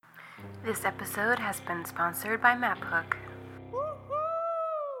This episode has been sponsored by MapHook.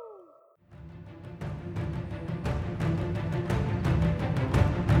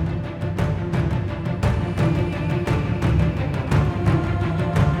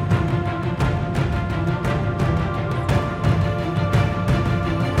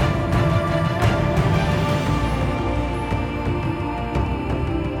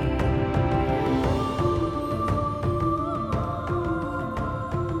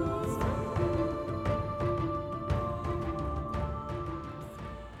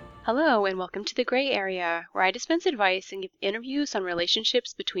 Hello, and welcome to the Gray Area, where I dispense advice and give interviews on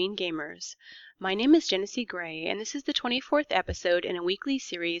relationships between gamers. My name is Genesee Gray, and this is the 24th episode in a weekly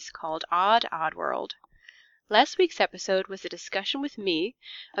series called Oddworld. Last week's episode was a discussion with me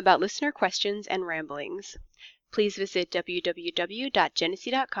about listener questions and ramblings. Please visit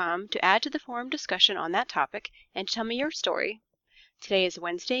www.genesee.com to add to the forum discussion on that topic and tell me your story. Today is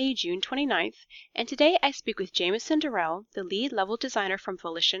Wednesday, June 29th, and today I speak with Jameson Durrell, the lead level designer from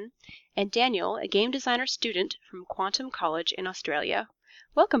Volition, and Daniel, a game designer student from Quantum College in Australia.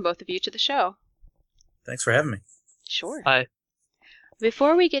 Welcome both of you to the show. Thanks for having me. Sure. Hi.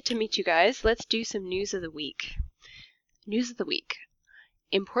 Before we get to meet you guys, let's do some news of the week. News of the week.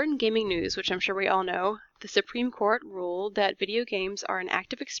 Important gaming news, which I'm sure we all know. The Supreme Court ruled that video games are an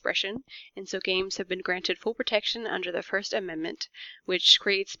act of expression, and so games have been granted full protection under the First Amendment, which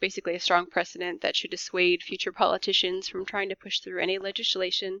creates basically a strong precedent that should dissuade future politicians from trying to push through any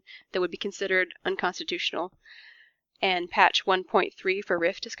legislation that would be considered unconstitutional. And patch 1.3 for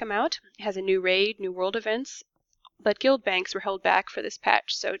Rift has come out. It has a new raid, new world events, but guild banks were held back for this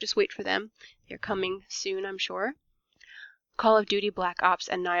patch, so just wait for them. They're coming soon, I'm sure. Call of Duty Black Ops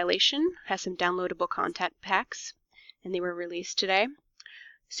Annihilation has some downloadable content packs, and they were released today.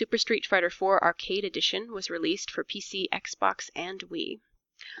 Super Street Fighter 4 Arcade Edition was released for PC, Xbox, and Wii.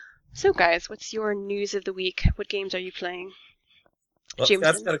 So guys, what's your news of the week? What games are you playing? Well,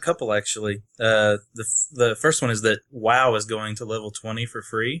 I've got a couple, actually. The first one is that WoW is going to level 20 for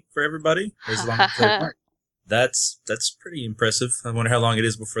free for everybody, as long as they want. That's pretty impressive. I wonder how long it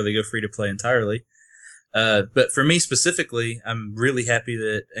is before they go free to play entirely. But for me specifically, I'm really happy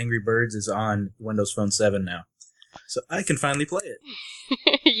that Angry Birds is on Windows Phone 7 now. So I can finally play it.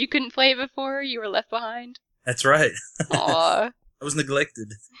 You couldn't play it before? You were left behind? That's right. Aww. I was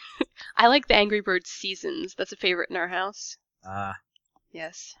neglected. I like the Angry Birds Seasons. That's a favorite in our house. Ah.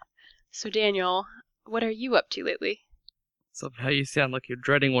 Yes. So Daniel, what are you up to lately? Somehow you sound like you're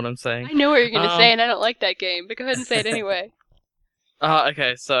dreading what I'm saying. I know what you're going to say, and I don't like that game, but go ahead and say it anyway.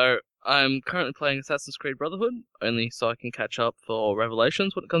 Okay, so I'm currently playing Assassin's Creed Brotherhood, only so I can catch up for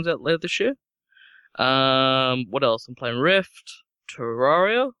Revelations when it comes out later this year. What else? I'm playing Rift,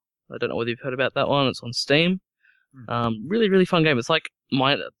 Terraria. I don't know whether you've heard about that one. It's on Steam. Really, really fun game. It's like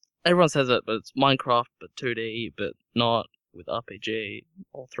everyone says it, but it's Minecraft, but 2D, but not with RPG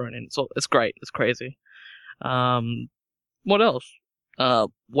all thrown in. It's great. It's crazy. What else?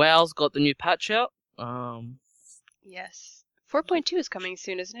 WoW's got the new patch out. Yes. 4.2 is coming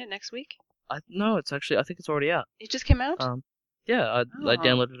soon, isn't it? Next week? No, I think it's already out. It just came out? Yeah, I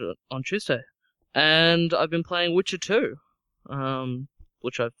downloaded it on Tuesday. And I've been playing Witcher 2,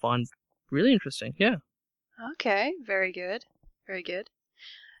 which I find really interesting, yeah. Okay, very good. Very good.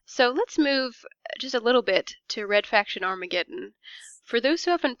 So let's move just a little bit to Red Faction Armageddon. For those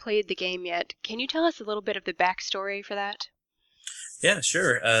who haven't played the game yet, can you tell us a little bit of the backstory for that? Yeah,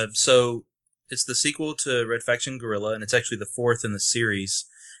 sure. So it's the sequel to Red Faction Guerrilla, and it's actually the fourth in the series.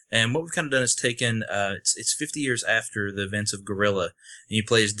 And what we've kind of done is taken, it's 50 years after the events of Guerrilla, and you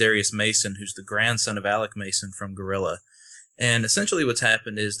play as Darius Mason, who's the grandson of Alec Mason from Guerrilla. And essentially what's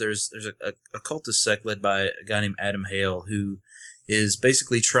happened is there's a cultist sect led by a guy named Adam Hale, who is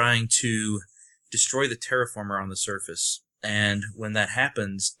basically trying to destroy the terraformer on the surface. And when that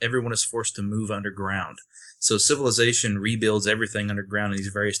happens, everyone is forced to move underground. So civilization rebuilds everything underground in these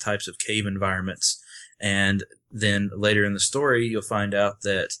various types of cave environments. And then later in the story, you'll find out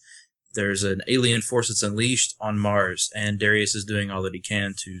that there's an alien force that's unleashed on Mars, and Darius is doing all that he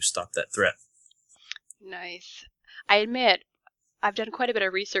can to stop that threat. Nice. I admit, I've done quite a bit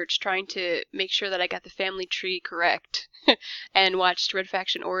of research trying to make sure that I got the family tree correct, and watched Red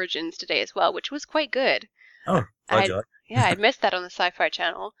Faction Origins today as well, which was quite good. Oh, by God. Yeah, I'd missed that on the Sci-Fi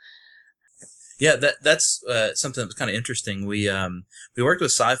Channel. Yeah, that's something that was kind of interesting. We worked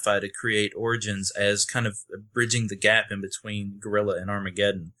with Sci-Fi to create Origins as kind of bridging the gap in between Guerrilla and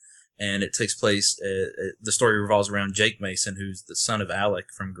Armageddon, and it takes place. The story revolves around Jake Mason, who's the son of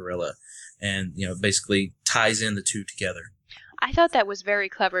Alec from Guerrilla, and basically ties in the two together. I thought that was very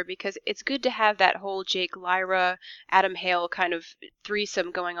clever because it's good to have that whole Jake, Lyra, Adam Hale kind of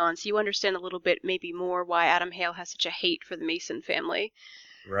threesome going on, so you understand a little bit maybe more why Adam Hale has such a hate for the Mason family.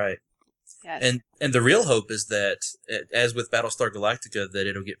 Right. Yes. And the real hope is that, as with Battlestar Galactica, that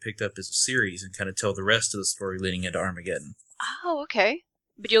it'll get picked up as a series and kind of tell the rest of the story leading into Armageddon. Oh, okay.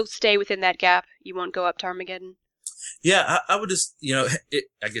 But you'll stay within that gap. You won't go up to Armageddon. Yeah, I would just,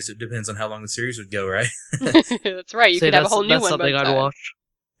 I guess it depends on how long the series would go, right? That's right. You could have a whole new that's one. something by the I'd time. watch.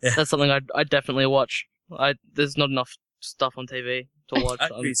 Yeah. That's something I'd definitely watch. There's not enough stuff on TV to watch. I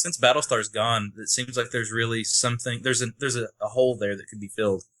agree. Since Battlestar's gone, it seems like there's really something. There's a hole there that could be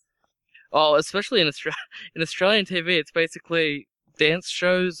filled. Oh, especially in Australian TV, it's basically dance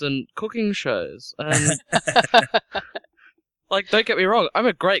shows and cooking shows. And like, don't get me wrong, I'm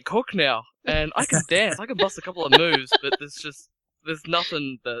a great cook now, and I can dance. I can bust a couple of moves, but there's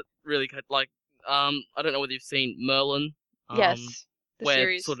nothing that really I don't know whether you've seen Merlin. Yes. The we're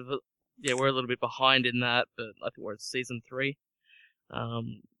series. sort of we're a little bit behind in that, but I think we're at season 3.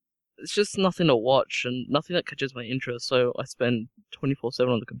 It's just nothing to watch and nothing that catches my interest, so I spend 24/7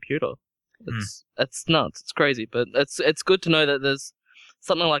 on the computer. It's nuts. It's crazy, but it's good to know that there's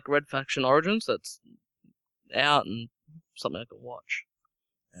something like Red Faction Origins that's out and something I can watch.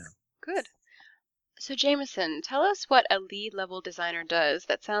 Yeah. Good. So Jameson, tell us what a lead level designer does.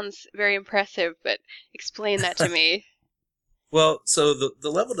 That sounds very impressive, but explain that to me. Well, so the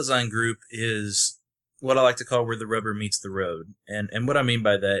level design group is what I like to call where the rubber meets the road. And what I mean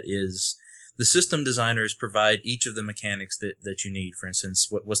by that is the system designers provide each of the mechanics that you need. For instance,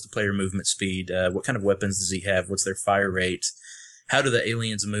 what's the player movement speed? What kind of weapons does he have? What's their fire rate? How do the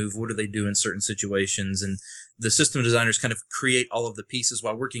aliens move? What do they do in certain situations? And the system designers kind of create all of the pieces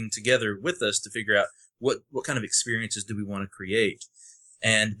while working together with us to figure out what kind of experiences do we want to create.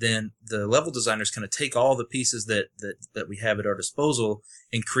 And then the level designers kind of take all the pieces that we have at our disposal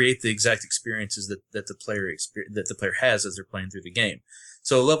and create the exact experiences that the player has as they're playing through the game.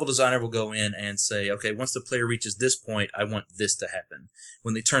 So a level designer will go in and say, okay, once the player reaches this point, I want this to happen.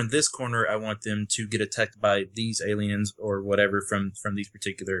 When they turn this corner, I want them to get attacked by these aliens or whatever from these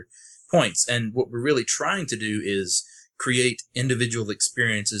particular points. And what we're really trying to do is create individual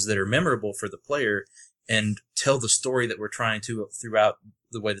experiences that are memorable for the player and tell the story that we're trying to throughout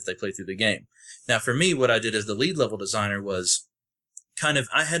the way that they play through the game. Now, for me, what I did as the lead level designer was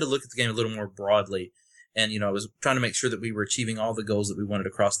I had to look at the game a little more broadly. And, I was trying to make sure that we were achieving all the goals that we wanted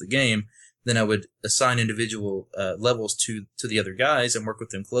across the game. Then I would assign individual levels to the other guys and work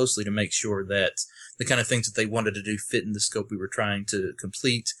with them closely to make sure that the kind of things that they wanted to do fit in the scope we were trying to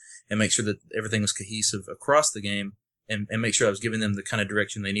complete and make sure that everything was cohesive across the game and make sure I was giving them the kind of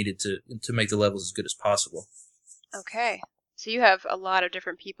direction they needed to make the levels as good as possible. Okay. So you have a lot of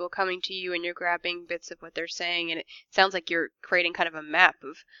different people coming to you and you're grabbing bits of what they're saying, and it sounds like you're creating kind of a map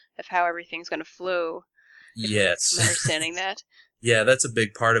of how everything's going to flow. Yes. I'm understanding that. Yeah, that's a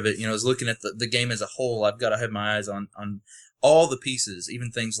big part of it. As looking at the game as a whole, I've got to have my eyes on all the pieces,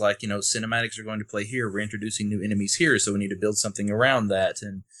 even things like, cinematics are going to play here. We're introducing new enemies here, so we need to build something around that.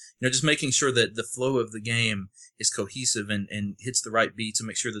 And, just making sure that the flow of the game is cohesive and hits the right beats and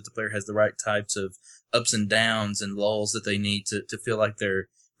make sure that the player has the right types of ups and downs and lulls that they need to feel like they're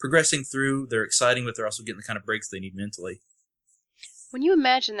progressing through, they're exciting, but they're also getting the kind of breaks they need mentally. When you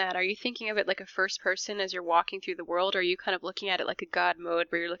imagine that, are you thinking of it like a first person as you're walking through the world, or are you kind of looking at it like a God mode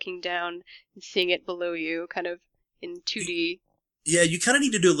where you're looking down and seeing it below you, kind of in 2D? Yeah, you kind of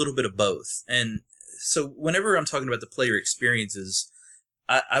need to do a little bit of both. And so whenever I'm talking about the player experiences,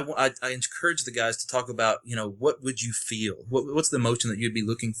 I encourage the guys to talk about, what would you feel? What's the emotion that you'd be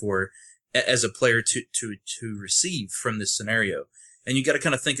looking for as a player to receive from this scenario? And you got to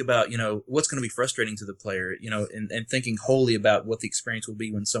kind of think about, what's going to be frustrating to the player, and thinking wholly about what the experience will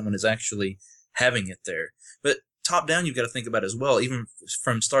be when someone is actually having it there. But top down, you've got to think about as well, even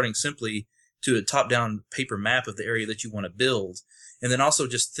from starting simply to a top-down paper map of the area that you want to build. And then also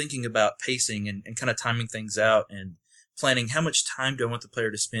just thinking about pacing and kind of timing things out and planning how much time do I want the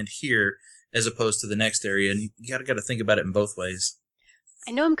player to spend here as opposed to the next area. And you got to think about it in both ways.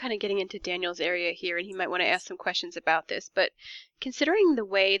 I know I'm kind of getting into Daniel's area here, and he might want to ask some questions about this, but considering the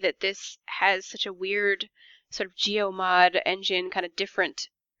way that this has such a weird sort of geomod engine, kind of different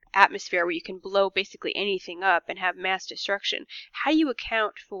atmosphere where you can blow basically anything up and have mass destruction, how do you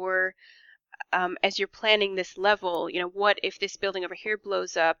account for, as you're planning this level, what if this building over here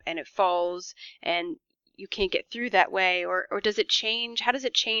blows up and it falls and you can't get through that way, or does it change? How does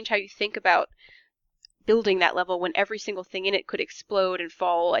it change how you think about building that level when every single thing in it could explode and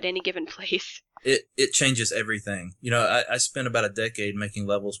fall at any given place. It changes everything. I spent about a decade making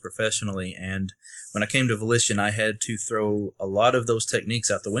levels professionally, and when I came to Volition, I had to throw a lot of those techniques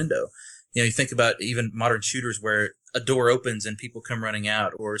out the window. You think about even modern shooters where a door opens and people come running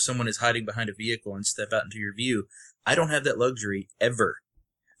out, or someone is hiding behind a vehicle and step out into your view. I don't have that luxury ever,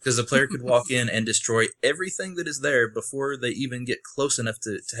 because the player could walk in and destroy everything that is there before they even get close enough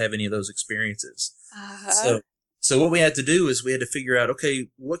to have any of those experiences. So what we had to do is we had to figure out, okay,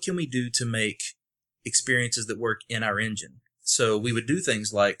 what can we do to make experiences that work in our engine? So we would do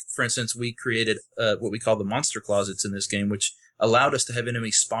things like, for instance, we created what we call the monster closets in this game, which allowed us to have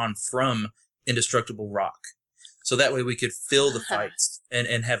enemies spawn from indestructible rock. So that way we could fill the fights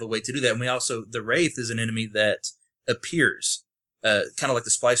and have a way to do that. And we also, the Wraith is an enemy that appears, kind of like the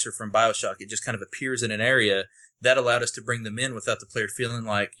Splicer from BioShock. It just kind of appears in an area. That allowed us to bring them in without the player feeling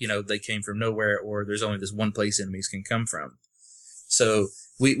like, they came from nowhere, or there's only this one place enemies can come from. So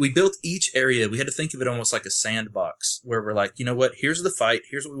we built each area. We had to think of it almost like a sandbox, where we're like, here's the fight.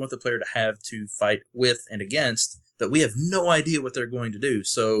 Here's what we want the player to have to fight with and against, but we have no idea what they're going to do.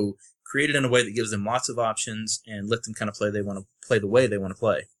 So create it in a way that gives them lots of options and let them kind of play the way they want to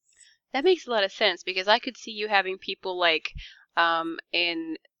play. That makes a lot of sense, because I could see you having people like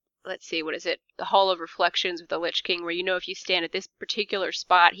in, let's see, what is it? The Hall of Reflections with the Lich King, where if you stand at this particular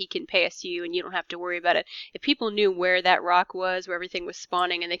spot, he can pass you and you don't have to worry about it. If people knew where that rock was, where everything was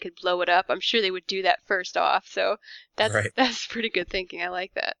spawning, and they could blow it up, I'm sure they would do that first off. So that's pretty good thinking. I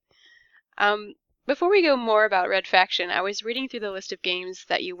like that. Before we go more about Red Faction, I was reading through the list of games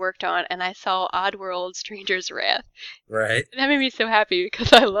that you worked on, and I saw Oddworld Stranger's Wrath. Right. And that made me so happy,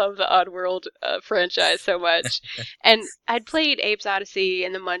 because I love the Oddworld franchise so much. And I'd played Abe's Odyssey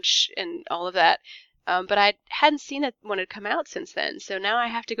and The Munch and all of that, but I hadn't seen that one had come out since then. So now I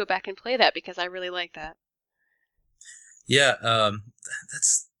have to go back and play that, because I really like that. Yeah,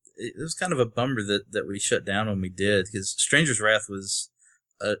 it was kind of a bummer that we shut down when we did, because Stranger's Wrath was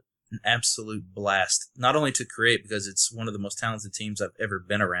an absolute blast, not only to create, because it's one of the most talented teams I've ever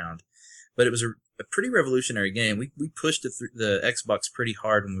been around, but it was a pretty revolutionary game. We pushed it through the Xbox pretty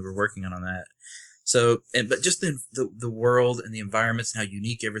hard when we were working on that. So, but just the world and the environments and how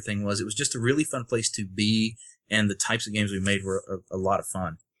unique everything was, it was just a really fun place to be, and the types of games we made were a lot of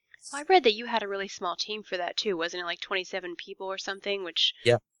fun. Well, I read that you had a really small team for that too, wasn't it? Like 27 people or something, which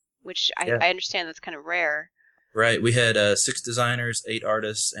I understand that's kind of rare. Right. We had 6 designers, 8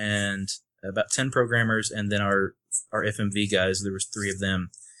 artists, and about 10 programmers, and then our FMV guys. There was 3 of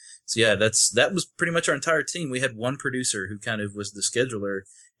them. So yeah, that was pretty much our entire team. We had one producer who kind of was the scheduler.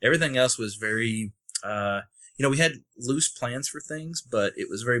 Everything else was very, we had loose plans for things, but it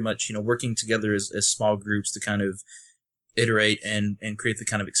was very much, working together as small groups to kind of iterate and create the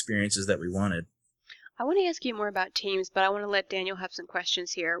kind of experiences that we wanted. I want to ask you more about teams, but I want to let Daniel have some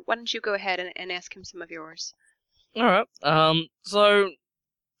questions here. Why don't you go ahead and ask him some of yours? All right.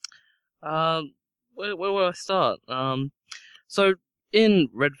 Where will I start? So in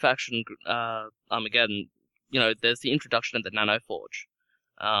Red Faction Armageddon, there's the introduction of the Nano Forge,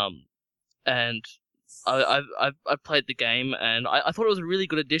 and I've played the game, and I thought it was a really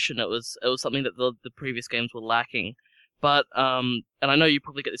good addition. It was something that the previous games were lacking, but and I know you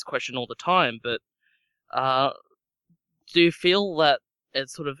probably get this question all the time, but do you feel that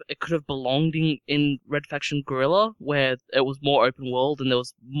it could have belonged in Red Faction Guerrilla, where it was more open world and there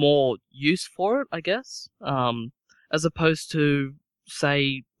was more use for it, I guess, as opposed to,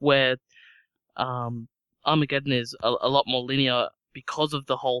 say, where Armageddon is a lot more linear because of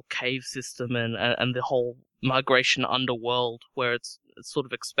the whole cave system and the whole migration underworld, where it's sort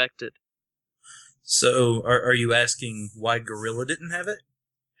of expected. So, are you asking why Guerrilla didn't have it?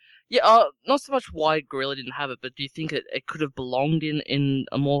 Yeah, not so much why Guerrilla didn't have it, but do you think it could have belonged in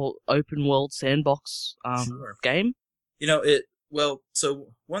a more open world sandbox game? So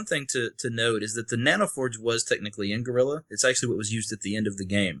one thing to note is that the Nanoforge was technically in Guerrilla. It's actually what was used at the end of the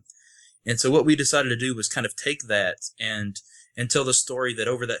game. And so what we decided to do was kind of take that and tell the story that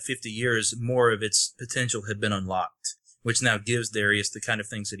over that 50 years, more of its potential had been unlocked, which now gives Darius the kind of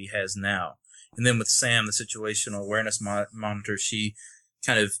things that he has now. And then with Sam, the situational awareness monitor, she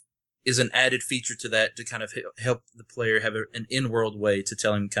kind of is an added feature to that to kind of help the player have an in-world way to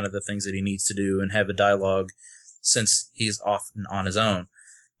tell him kind of the things that he needs to do and have a dialogue since he's off and on his own.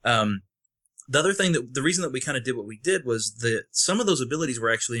 The other thing, the reason that we kind of did what we did was that some of those abilities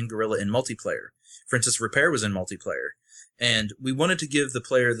were actually in Guerrilla in multiplayer. For instance, Repair was in multiplayer. And we wanted to give the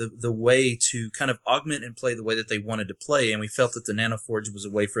player the way to kind of augment and play the way that they wanted to play, and we felt that the Nanoforge was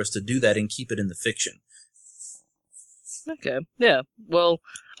a way for us to do that and keep it in the fiction. Okay, yeah. Well,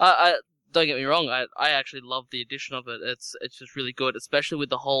 don't get me wrong, I actually love the addition of it. It's just really good, especially with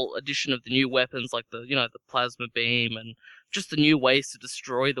the whole addition of the new weapons like the plasma beam and just the new ways to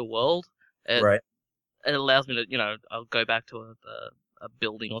destroy the world. It Right. it allows me to I'll go back to a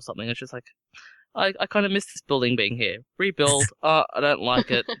building or something. It's just like I kind of miss this building being here. Rebuild. I don't like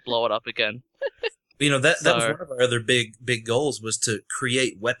it. Blow it up again. That was So- one of our other big goals, was to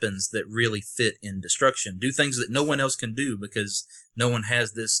create weapons that really fit in destruction. Do things that no one else can do because no one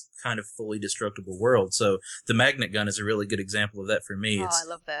has this kind of fully destructible world. So the magnet gun is a really good example of that for me. Oh, I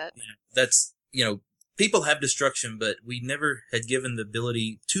love that. That's, people have destruction, but we never had given the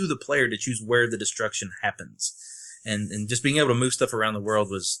ability to the player to choose where the destruction happens. And just being able to move stuff around the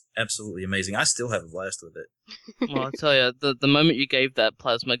world was absolutely amazing. I still have a blast with it. Well, I'll tell you, the moment you gave that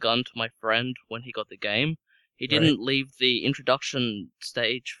plasma gun to my friend when he got the game, he didn't leave the introduction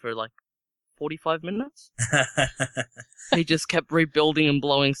stage for like 45 minutes. He just kept rebuilding and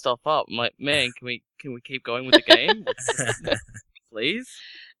blowing stuff up. I'm like, man, can we keep going with the game? Please?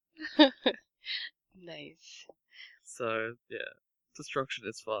 Nice. So, yeah, destruction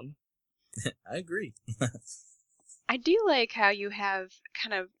is fun. I agree. I do like how you have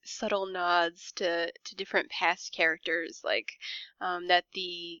kind of subtle nods to different past characters, like that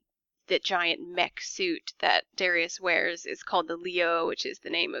giant mech suit that Darius wears is called the Leo, which is the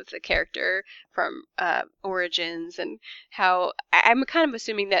name of the character from Origins, and how I'm kind of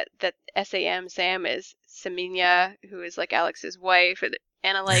assuming that Sam is Semenya, who is like Alex's wife,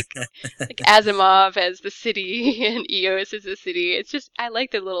 and I like Asimov as the city and Eos as the city. It's just, I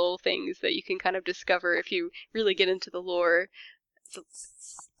like the little things that you can kind of discover if you really get into the lore.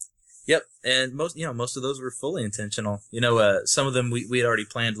 Yep, and most of those were fully intentional. Some of them we had already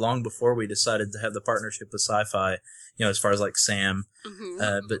planned long before we decided to have the partnership with Sci-Fi. As far as like Sam,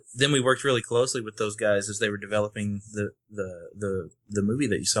 but then we worked really closely with those guys as they were developing the movie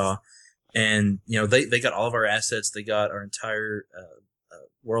that you saw, and they got all of our assets, they got our entire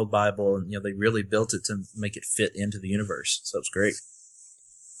world Bible, and they really built it to make it fit into the universe. So it's great.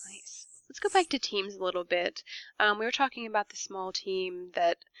 Nice. Let's go back to teams a little bit. We were talking about the small team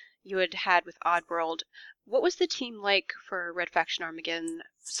that you had with Oddworld. What was the team like for Red Faction Armageddon,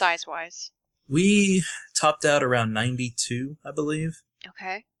 size-wise? We topped out around 92, I believe.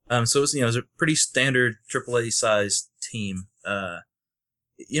 Okay. So it was a pretty standard AAA sized team. That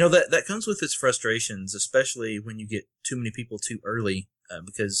comes with its frustrations, especially when you get too many people too early,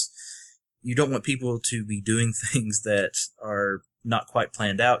 because you don't want people to be doing things that are not quite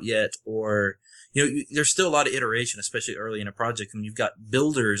planned out yet, or there's still a lot of iteration, especially early in a project. When you've got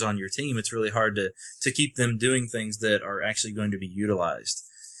builders on your team, it's really hard to keep them doing things that are actually going to be utilized.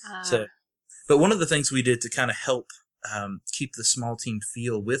 But one of the things we did to kind of help keep the small team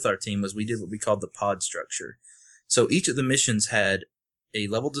feel with our team was we did what we called the pod structure. So each of the missions had a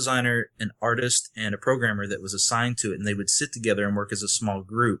level designer, an artist, and a programmer that was assigned to it, and they would sit together and work as a small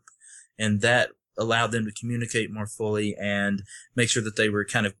group. And that allowed them to communicate more fully and make sure that they were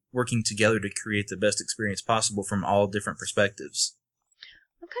kind of working together to create the best experience possible from all different perspectives.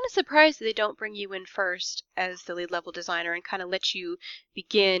 I'm kind of surprised that they don't bring you in first as the lead level designer and kind of let you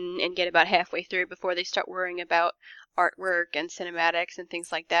begin and get about halfway through before they start worrying about artwork and cinematics and things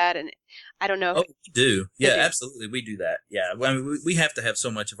like that. And I don't know. Oh, we do. Yeah, do. Absolutely. We do that. Yeah. I mean, we have to have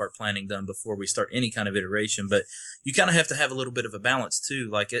so much of our planning done before we start any kind of iteration, but you kind of have to have a little bit of a balance too.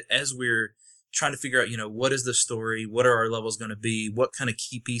 Like as we're trying to figure out, what is the story? What are our levels going to be? What kind of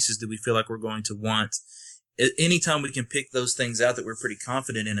key pieces do we feel like we're going to want? Anytime we can pick those things out that we're pretty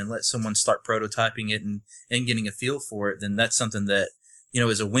confident in and let someone start prototyping it and getting a feel for it, then that's something that,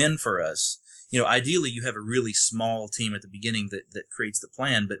 is a win for us. Ideally you have a really small team at the beginning that creates the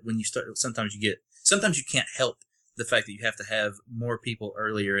plan, but when you start, sometimes you can't help the fact that you have to have more people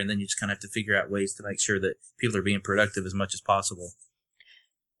earlier, and then you just kind of have to figure out ways to make sure that people are being productive as much as possible.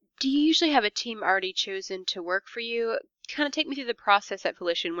 Do you usually have a team already chosen to work for you? Kind of take me through the process at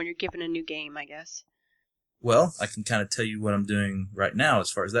Volition when you're given a new game, I guess. Well, I can kind of tell you what I'm doing right now as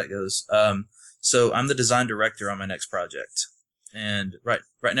far as that goes. So I'm the design director on my next project. And right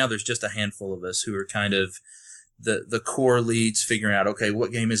now there's just a handful of us who are kind of the core leads, figuring out, okay,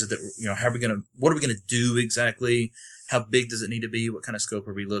 what game is it that, what are we going to do exactly? How big does it need to be? What kind of scope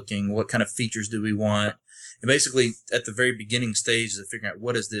are we looking? What kind of features do we want? And basically at the very beginning stages of figuring out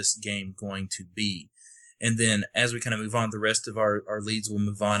what is this game going to be. And then as we kind of move on, the rest of our leads will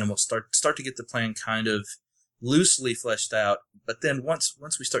move on, and we'll start to get the plan kind of loosely fleshed out. But then once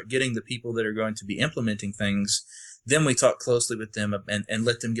we start getting the people that are going to be implementing things, then we talk closely with them and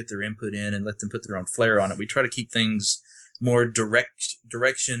let them get their input in and let them put their own flair on it. We try to keep things more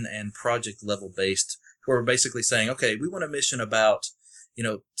direction and project level based, where we're basically saying, okay, we want a mission about,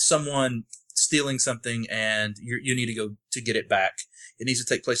 someone stealing something and you need to go to get it back. It needs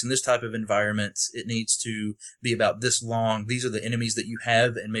to take place in this type of environment. It needs to be about this long. These are the enemies that you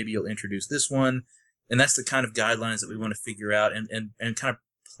have, and maybe you'll introduce this one. And that's the kind of guidelines that we want to figure out and kind of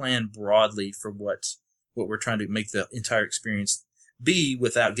plan broadly for what we're trying to make the entire experience be,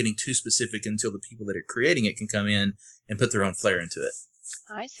 without getting too specific until the people that are creating it can come in and put their own flair into it.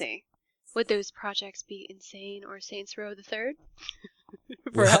 I see. Would those projects be Insane or Saints Row the Third?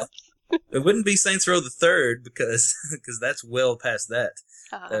 Well, it wouldn't be Saints Row the Third because that's well past that,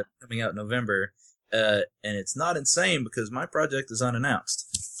 coming out in November. And it's not Insane because my project is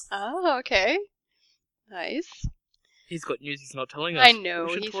unannounced. Oh, okay. Nice. He's got news he's not telling us. I know,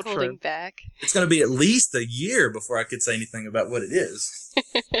 he's holding back. It's going to be at least a year before I could say anything about what it is.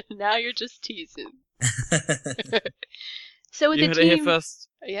 Now you're just teasing. So with You the heard team, it here first.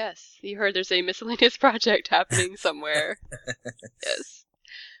 yes, you heard there's a miscellaneous project happening somewhere. Yes.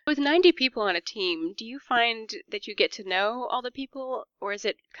 With 90 people on a team, do you find that you get to know all the people, or is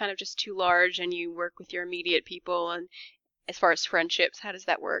it kind of just too large and you work with your immediate people? And as far as friendships, how does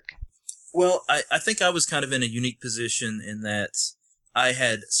that work? Well, I think I was kind of in a unique position in that I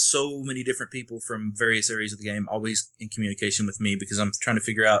had so many different people from various areas of the game always in communication with me, because I'm trying to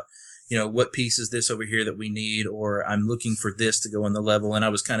figure out, what piece is this over here that we need, or I'm looking for this to go on the level. And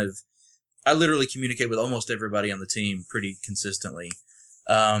I literally communicate with almost everybody on the team pretty consistently.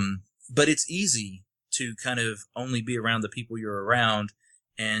 But it's easy to kind of only be around the people you're around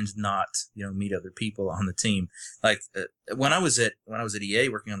and not, meet other people on the team. Like when I was at EA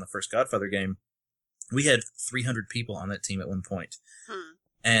working on the first Godfather game, we had 300 people on that team at one point.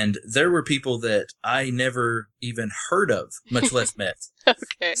 And there were people that I never even heard of, much less met.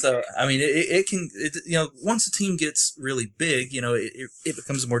 Okay. So, I mean, it can, once a team gets really big, it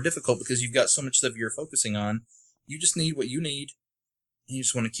becomes more difficult because you've got so much stuff you're focusing on. You just need what you need. And you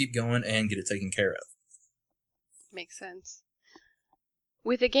just want to keep going and get it taken care of. Makes sense.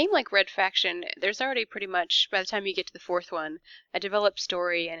 With a game like Red Faction, there's already pretty much, by the time you get to the fourth one, a developed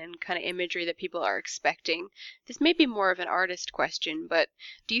story and kind of imagery that people are expecting. This may be more of an artist question, but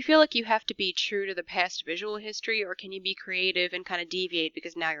do you feel like you have to be true to the past visual history, or can you be creative and kind of deviate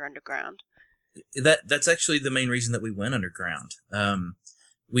because now you're underground? That's actually the main reason that we went underground.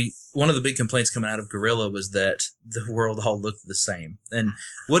 One of the big complaints coming out of Guerrilla was that the world all looked the same. And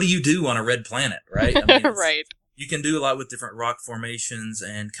what do you do on a red planet, right? I mean, right. You can do a lot with different rock formations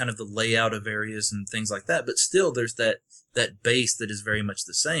and kind of the layout of areas and things like that, but still there's that base that is very much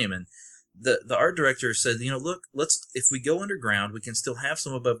the same. And the art director said, look, if we go underground, we can still have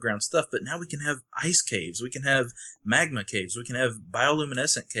some above ground stuff, but now we can have ice caves, we can have magma caves, we can have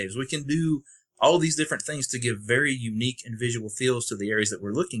bioluminescent caves, we can do all these different things to give very unique and visual feels to the areas that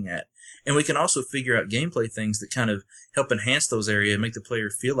we're looking at. And we can also figure out gameplay things that kind of help enhance those areas and make the player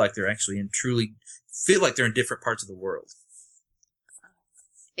feel like they're actually feel like they're in different parts of the world.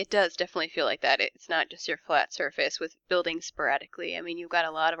 It does definitely feel like that. It's not just your flat surface with building sporadically. I mean, you've got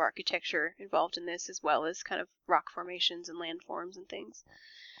a lot of architecture involved in this, as well as kind of rock formations and landforms and things.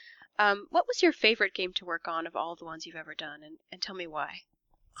 What was your favorite game to work on of all the ones you've ever done? And tell me why.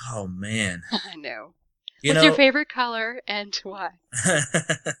 Oh, man. I know. What's your favorite color and why?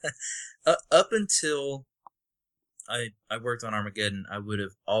 Up until I worked on Armageddon, I would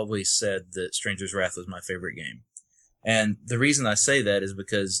have always said that Stranger's Wrath was my favorite game. And the reason I say that is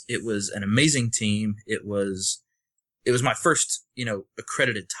because it was an amazing team. It was my first,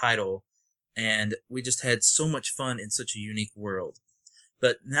 accredited title, and we just had so much fun in such a unique world.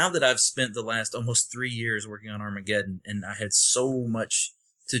 But now that I've spent the last almost 3 years working on Armageddon, and I had so much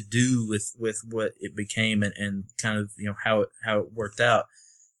to do with what it became and kind of, how it worked out,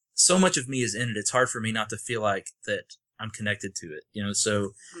 so much of me is in it. It's hard for me not to feel like that I'm connected to it,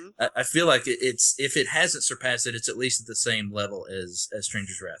 so I feel like it's, if it hasn't surpassed it, it's at least at the same level as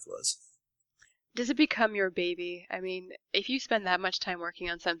Stranger's Wrath was. Does it become your baby? I mean, if you spend that much time working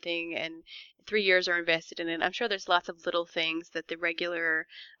on something and 3 years are invested in it, I'm sure there's lots of little things that the regular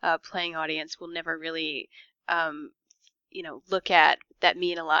playing audience will never really, look at that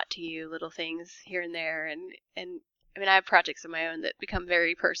mean a lot to you, little things here and there. And I mean, I have projects of my own that become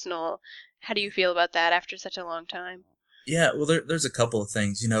very personal. How do you feel about that after such a long time? Yeah, well, there's a couple of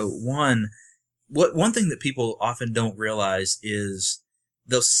things. One thing that people often don't realize is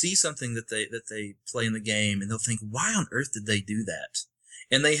they'll see something that they play in the game, and they'll think, why on earth did they do that?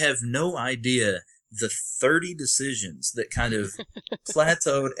 And they have no idea the 30 decisions that kind of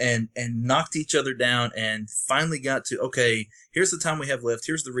plateaued and knocked each other down and finally got to, okay, here's the time we have left,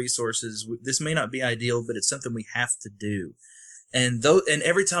 here's the resources, this may not be ideal, but it's something we have to do. And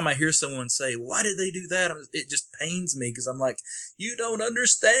every time I hear someone say, "Why did they do that?" It just pains me because I'm like, "You don't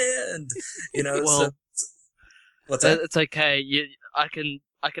understand," you know. So Well, what's that? it's okay. I can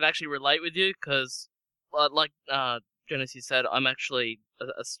actually relate with you because, like Genesis said, I'm actually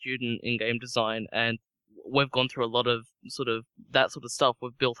a student in game design, and we've gone through a lot of sort of that sort of stuff.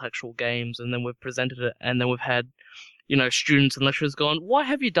 We've built actual games, and then we've presented it, and then we've had students and lecturers gone, "Why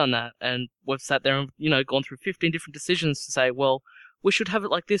have you done that?" And we've sat there and gone through 15 different decisions to say, "Well, we should have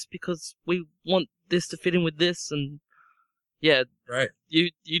it like this because we want this to fit in with this," and yeah, Right.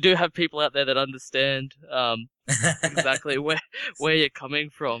 you do have people out there that understand exactly where you're coming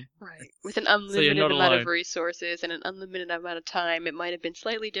from. Right. With an So you're unlimited not amount of alone. resources and an unlimited amount of time, it might have been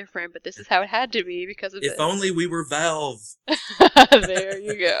slightly different, but this is how it had to be because of If this. only we were Valve. There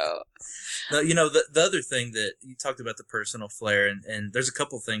you go. No, the other thing that you talked about, the personal flair, and there's a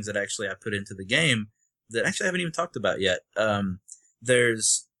couple things that actually I put into the game that actually I haven't even talked about yet.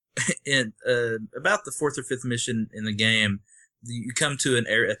 There's in about the fourth or fifth mission in the game, you come to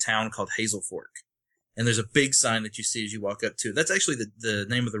a town called Hazel Fork, and there's a big sign that you see as you walk up to it. That's actually the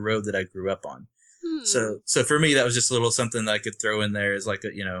name of the road that I grew up on. So for me, that was just a little something that I could throw in there as like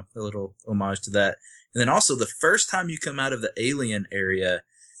a little homage to that. And then also the first time you come out of the alien area,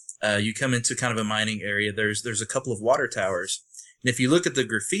 you come into kind of a mining area. There's a couple of water towers, and if you look at the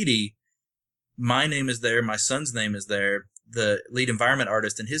graffiti, my name is there, my son's name is there, the lead environment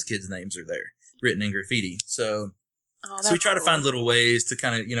artist and his kids' names are there, written in graffiti. So we try to find little ways to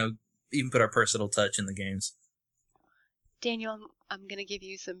kind of even put our personal touch in the games. Daniel, I'm going to give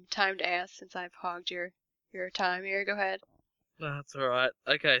you some time to ask since I've hogged your time here. Go ahead. No, that's all right.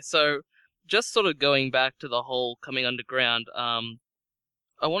 Okay, so just sort of going back to the whole coming underground,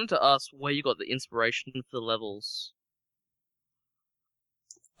 I wanted to ask where you got the inspiration for the levels.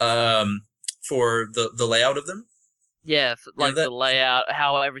 For the layout of them? Yeah, the layout,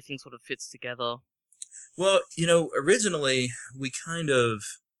 how everything sort of fits together. Well, originally we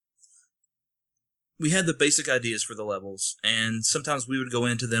had the basic ideas for the levels, and sometimes we would go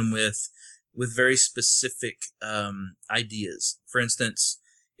into them with very specific ideas. For instance,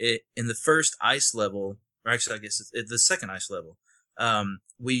 in the first ice level, or actually I guess it's the second ice level,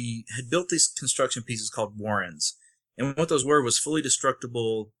 we had built these construction pieces called warrens. And what those were was fully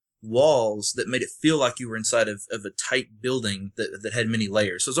destructible walls that made it feel like you were inside of a tight building that had many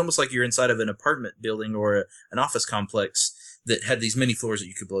layers. So it's almost like you're inside of an apartment building or an office complex that had these many floors that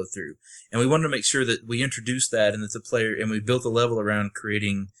you could blow through. And we wanted to make sure that we introduced that and that the player, and we built a level around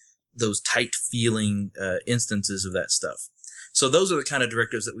creating those tight feeling instances of that stuff. So those are the kind of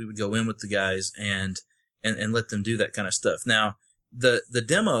directives that we would go in with the guys and let them do that kind of stuff. Now, the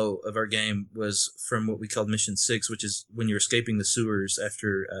demo of our game was from what we called Mission 6, which is when you're escaping the sewers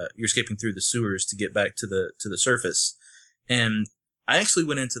after you're escaping through the sewers to get back to the surface. And I actually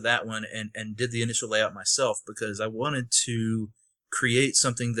went into that one and did the initial layout myself because I wanted to create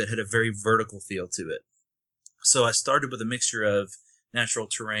something that had a very vertical feel to it. So I started with a mixture of natural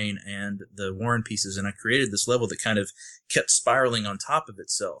terrain and the Warren pieces, and I created this level that kind of kept spiraling on top of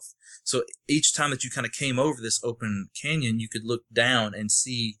itself. So each time that you kind of came over this open canyon, you could look down and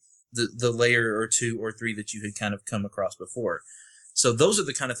see the layer or two or three that you had kind of come across before. So those are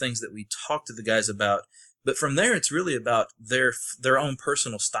the kind of things that we talk to the guys about. But from there, it's really about their own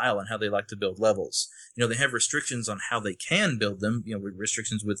personal style and how they like to build levels. They have restrictions on how they can build them,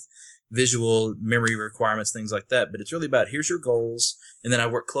 restrictions with visual memory requirements, things like that. But it's really about, here's your goals. And then I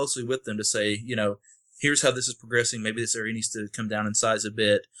work closely with them to say, here's how this is progressing. Maybe this area needs to come down in size a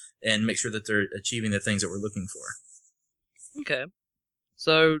bit and make sure that they're achieving the things that we're looking for. Okay.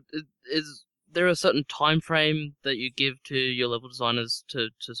 So is there a certain time frame that you give to your level designers to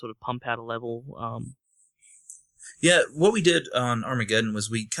sort of pump out a level? Yeah, what we did on Armageddon was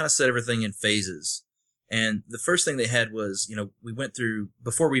we kind of set everything in phases. And the first thing they had was, we went through,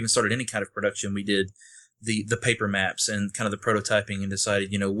 before we even started any kind of production, we did the paper maps and kind of the prototyping and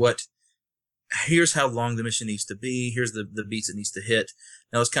decided, here's how long the mission needs to be, here's the beats it needs to hit.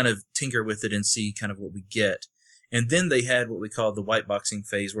 Now let's kind of tinker with it and see kind of what we get. And then they had what we called the white boxing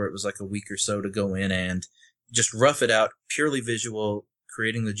phase, where it was like a week or so to go in and just rough it out, purely visual,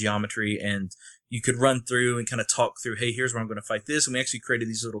 creating the geometry, and you could run through and kind of talk through, hey, here's where I'm going to fight this. And we actually created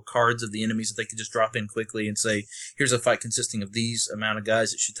these little cards of the enemies that they could just drop in quickly and say, here's a fight consisting of these amount of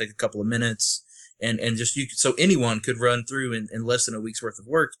guys. It should take a couple of minutes. And just so anyone could run through in less than a week's worth of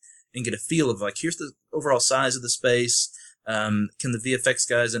work and get a feel of like, here's the overall size of the space. Can the VFX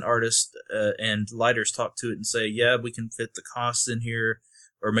guys and artists and lighters talk to it and say, yeah, we can fit the costs in here,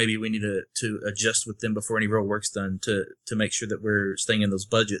 or maybe we need to adjust with them before any real work's done to make sure that we're staying in those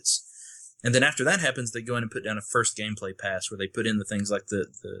budgets. And then after that happens, they go in and put down a first gameplay pass where they put in the things like the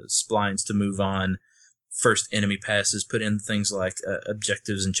splines to move on, first enemy passes, put in things like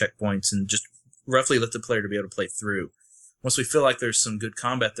objectives and checkpoints, and just roughly let the player to be able to play through. Once we feel like there's some good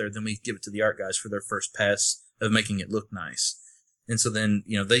combat there, then we give it to the art guys for their first pass of making it look nice. And so then,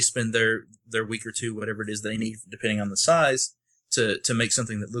 they spend their week or two, whatever it is they need, depending on the size, to make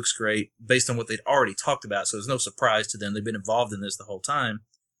something that looks great based on what they'd already talked about. So it's no surprise to them. They've been involved in this the whole time.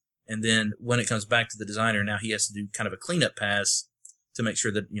 And then when it comes back to the designer, now he has to do kind of a cleanup pass to make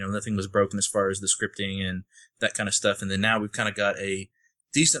sure that, nothing was broken as far as the scripting and that kind of stuff. And then now we've kind of got a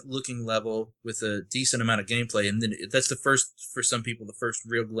decent looking level with a decent amount of gameplay. And then that's the first, for some people, the first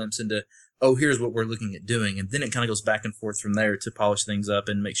real glimpse into, oh, here's what we're looking at doing. And then it kind of goes back and forth from there to polish things up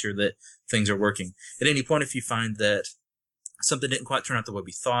and make sure that things are working. At any point, if you find that something didn't quite turn out the way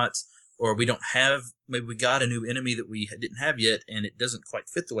we thought, or we don't have, maybe we got a new enemy that we didn't have yet and it doesn't quite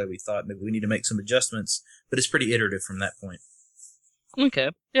fit the way we thought, maybe we need to make some adjustments, but it's pretty iterative from that point. Okay,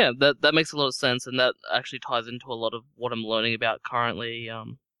 yeah, that makes a lot of sense, and that actually ties into a lot of what I'm learning about currently.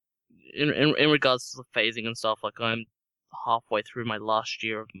 In regards to the phasing and stuff, like I'm halfway through my last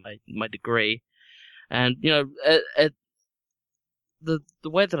year of my degree, and the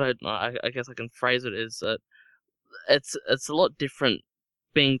way that I guess I can phrase it is that it's a lot different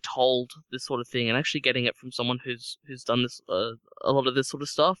being told this sort of thing and actually getting it from someone who's done this a lot of this sort of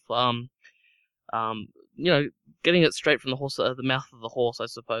stuff. Getting it straight from the mouth of the horse, I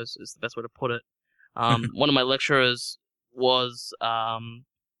suppose, is the best way to put it. One of my lecturers was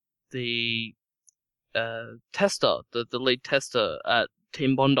the tester, the lead tester at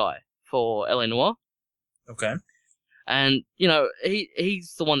Team Bondi for LA Noire. Okay. And,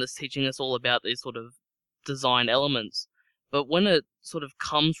 he's the one that's teaching us all about these sort of design elements. But when it sort of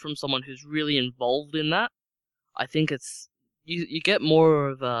comes from someone who's really involved in that, I think it's you get more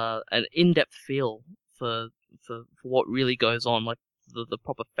of an in-depth feel for what really goes on, like the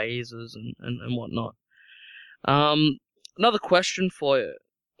proper phases and whatnot. Another question for you.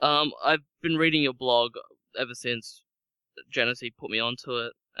 I've been reading your blog ever since Genesee put me onto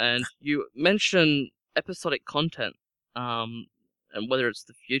it, and you mention episodic content, and whether it's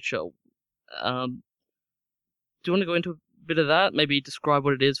the future. Do you want to go into a bit of that? Maybe describe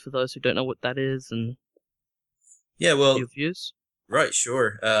what it is for those who don't know what that is, and your views? Right,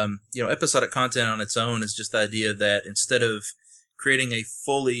 sure. Episodic content on its own is just the idea that instead of creating a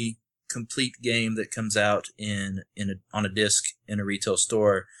fully complete game that comes out on a disc in a retail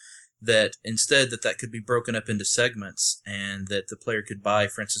store, that instead that could be broken up into segments and that the player could buy,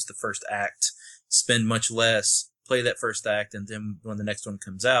 for instance, the first act, spend much less, play that first act, and then when the next one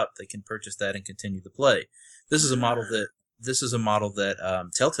comes out, they can purchase that and continue to play. This is a model that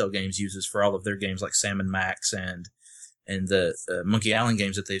Telltale Games uses for all of their games like Sam & Max and the Monkey Island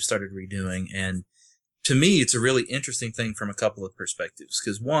games that they've started redoing. And to me, it's a really interesting thing from a couple of perspectives.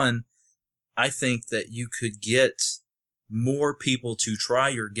 Because one, I think that you could get more people to try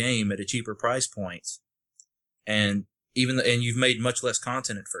your game at a cheaper price point, and you've made much less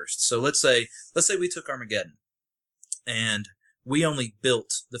content at first. So let's say we took Armageddon, and we only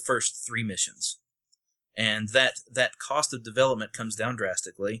built the first 3 missions, and that cost of development comes down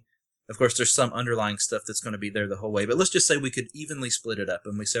drastically. Of course, there's some underlying stuff that's going to be there the whole way, but let's just say we could evenly split it up,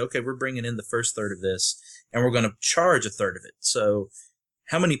 and we say, okay, we're bringing in the first third of this, and we're going to charge a third of it. So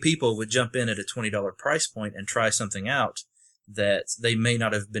how many people would jump in at a $20 price point and try something out that they may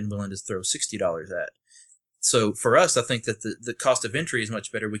not have been willing to throw $60 at? So for us, I think that the cost of entry is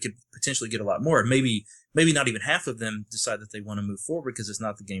much better. We could potentially get a lot more. Maybe not even half of them decide that they want to move forward because it's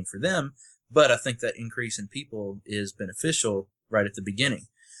not the game for them, but I think that increase in people is beneficial right at the beginning.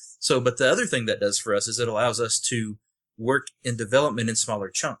 So, but the other thing that does for us is it allows us to work in development in smaller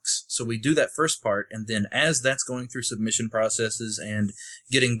chunks. So we do that first part, and then as that's going through submission processes and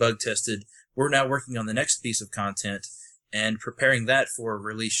getting bug tested, we're now working on the next piece of content and preparing that for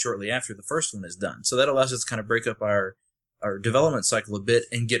release shortly after the first one is done. So that allows us to kind of break up our development cycle a bit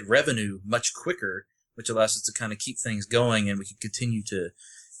and get revenue much quicker, which allows us to kind of keep things going, and we can continue to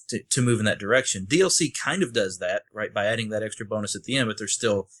move in that direction. DLC kind of does that, right, by adding that extra bonus at the end, but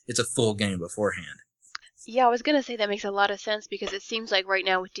it's a full game beforehand. Yeah, I was going to say that makes a lot of sense, because it seems like right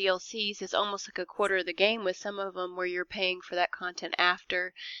now with DLCs, it's almost like a quarter of the game with some of them where you're paying for that content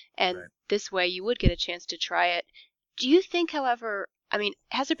after, and Right. This way you would get a chance to try it. Do you think, however,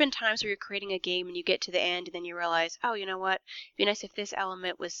 has there been times where you're creating a game and you get to the end and then you realize, oh, you know what, it'd be nice if this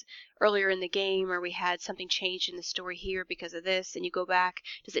element was earlier in the game, or we had something changed in the story here because of this, and you go back?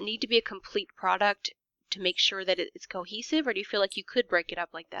 Does it need to be a complete product to make sure that it's cohesive, or do you feel like you could break it up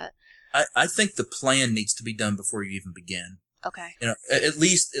like that? I think the plan needs to be done before you even begin. Okay. At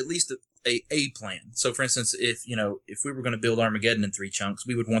least a plan. So, for instance, if we were going to build Armageddon in 3 chunks,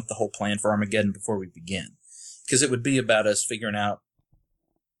 we would want the whole plan for Armageddon before we begin, because it would be about us figuring out,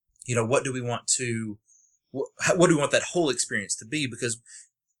 what do we want that whole experience to be? Because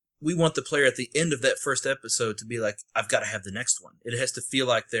we want the player at the end of that first episode to be like, I've got to have the next one. It has to feel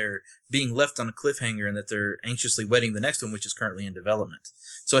like they're being left on a cliffhanger and that they're anxiously waiting the next one, which is currently in development.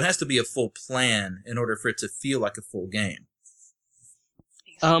 So it has to be a full plan in order for it to feel like a full game.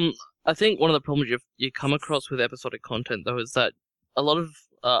 I think one of the problems you come across with episodic content, though, is that a lot of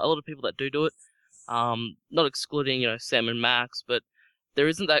people that do it, not excluding Sam and Max, but there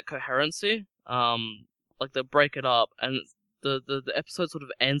isn't that coherency. Like they break it up, and the episode sort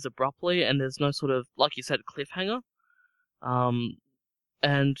of ends abruptly, and there's no sort of, like you said, cliffhanger.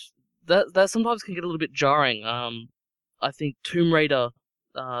 And that sometimes can get a little bit jarring. I think Tomb Raider,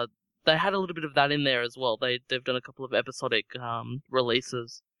 they had a little bit of that in there as well. They've done a couple of episodic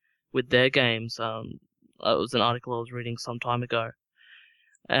releases with their games. It was an article I was reading some time ago,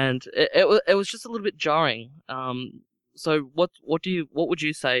 and it was just a little bit jarring. So what would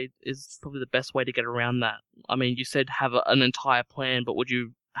you say is probably the best way to get around that? I mean, you said have an entire plan, but would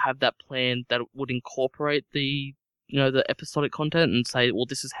you have that plan that would incorporate the episodic content and say, well,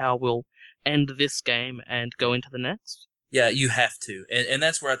 this is how we'll end this game and go into the next? Yeah, you have to. And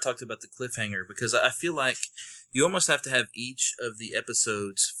that's where I talked about the cliffhanger, because I feel like you almost have to have each of the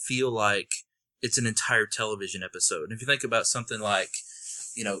episodes feel like it's an entire television episode. And if you think about something like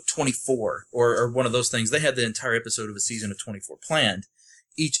 24 or one of those things, they had the entire episode of a season of 24 planned.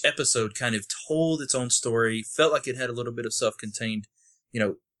 Each episode kind of told its own story, felt like it had a little bit of self-contained,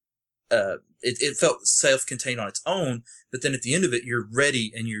 it felt self-contained on its own, but then at the end of it, you're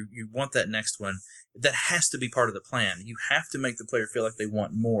ready and you want that next one. That has to be part of the plan. You have to make the player feel like they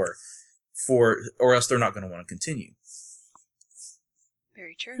want more, or else they're not going to want to continue.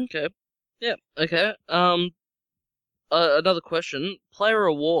 Very true. Okay. Yeah. Okay. Another question: player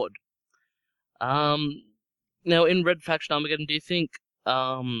reward. Now in Red Faction Armageddon, do you think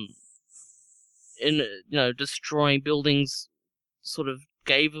in destroying buildings sort of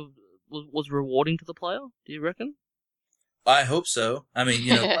was rewarding to the player? Do you reckon? I hope so. I mean,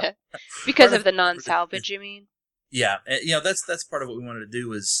 because of the non-salvage, you mean? Yeah, that's part of what we wanted to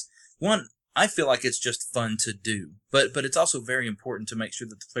do. Is one, I feel like it's just fun to do, but it's also very important to make sure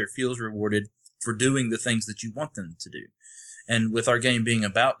that the player feels rewarded for doing the things that you want them to do. And with our game being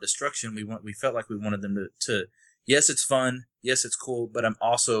about destruction, we felt like we wanted them to yes, it's fun, yes, it's cool, but I'm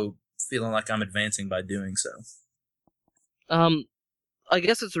also feeling like I'm advancing by doing so. I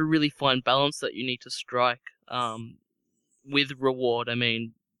guess it's a really fine balance that you need to strike with reward. I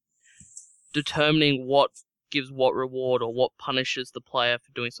mean, determining what gives what reward or what punishes the player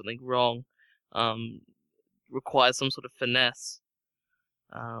for doing something wrong requires some sort of finesse.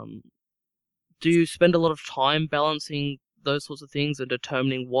 Do you spend a lot of time balancing those sorts of things and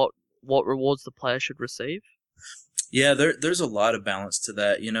determining what rewards the player should receive? Yeah, there's a lot of balance to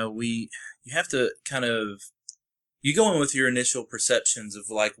that. You have to kind of, you go in with your initial perceptions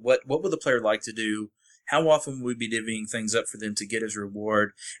of like what would the player like to do, how often would we be divvying things up for them to get as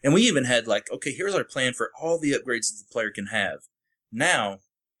reward, and we even had like, okay, here's our plan for all the upgrades that the player can have. Now,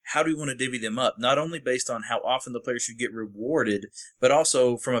 how do we want to divvy them up? Not only based on how often the player should get rewarded, but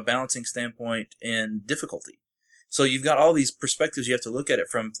also from a balancing standpoint and difficulty. So you've got all these perspectives you have to look at it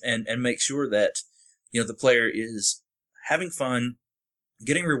from and make sure that the player is having fun,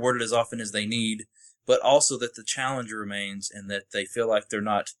 getting rewarded as often as they need, but also that the challenge remains and that they feel like they're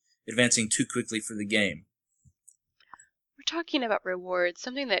not advancing too quickly for the game. We're talking about rewards.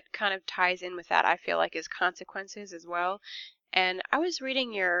 Something that kind of ties in with that, I feel like, is consequences as well. And I was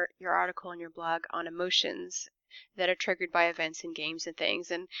reading your article on your blog on emotions that are triggered by events in games and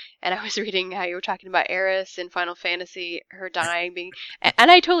things, and I was reading how you were talking about Eris in Final Fantasy, her dying being,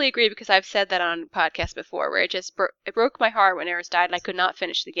 and I totally agree, because I've said that on podcasts before, where it broke my heart when Eris died and I could not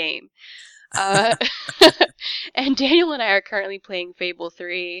finish the game. And Daniel and I are currently playing Fable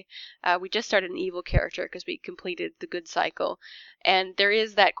 3. We just started an evil character because we completed the good cycle, and there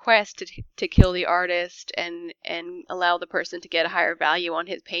is that quest to kill the artist and allow the person to get a higher value on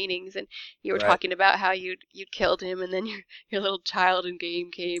his paintings. And you were Right. talking about how you'd killed him, and then your little child in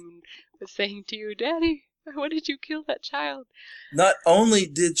game came and was saying to you, "Daddy, why did you kill that child?" Not only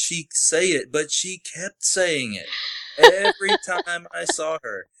did she say it, but she kept saying it every time I saw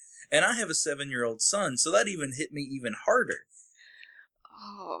her. And I have a 7-year-old son, so that even hit me even harder.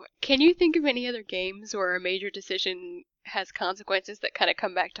 Oh, can you think of any other games where a major decision has consequences that kind of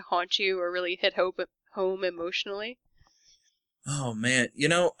come back to haunt you or really hit home emotionally? Oh man,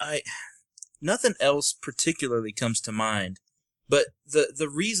 nothing else particularly comes to mind, But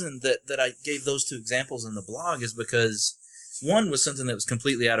the reason that I gave those two examples in the blog is because one was something that was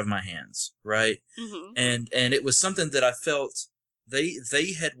completely out of my hands, right? Mm-hmm. And it was something that I felt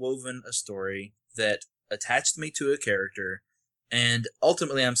they had woven a story that attached me to a character, and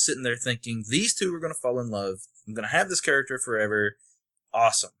ultimately I'm sitting there thinking, these two are going to fall in love. I'm going to have this character forever.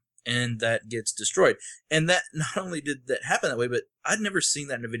 Awesome. And that gets destroyed. And that not only did that happen that way, but I'd never seen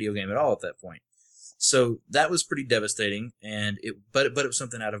that in a video game at all at that point. So that was pretty devastating, but it was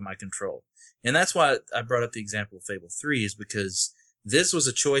something out of my control. And that's why I brought up the example of Fable 3, is because this was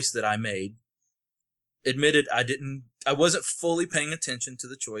a choice that I made. Admitted I wasn't fully paying attention to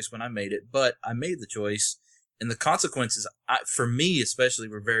the choice when I made it, but I made the choice, and the consequences, for me especially,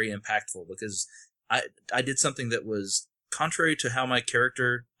 were very impactful, because I did something that was contrary to how my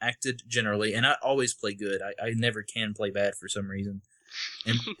character acted generally, and I always play good. I never can play bad for some reason.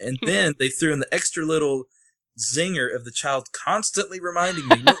 And then they threw in the extra little zinger of the child constantly reminding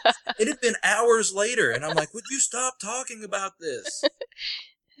me. It had been hours later, and I'm like, would you stop talking about this?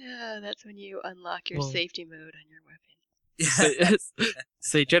 That's when you unlock your safety mode on your weapon. Yeah.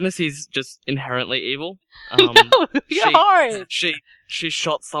 See, Genesee's just inherently evil. No, you're hard. She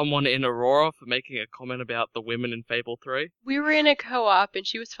shot someone in Aurora for making a comment about the women in Fable 3. We were in a co-op, and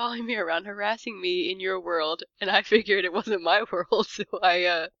she was following me around, harassing me in your world, and I figured it wasn't my world, so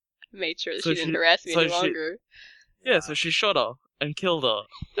I made sure that she didn't harass me any longer. Yeah, so she shot her and killed her,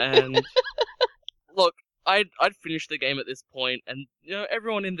 and look, I'd finished the game at this point, and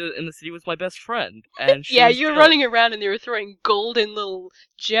everyone in the city was my best friend, and yeah, you were running around and they were throwing golden little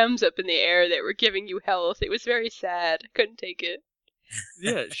gems up in the air that were giving you health. It was very sad. I couldn't take it.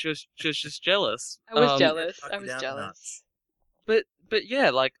 Yeah, she was just jealous. I was jealous. I was jealous. But yeah,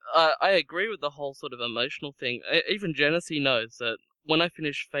 like I agree with the whole sort of emotional thing. Even Genesee knows that when I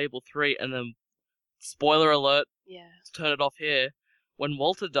finished Fable 3, and then spoiler alert, turn it off here, when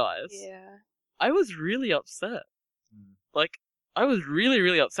Walter dies, I was really upset. Like, I was really,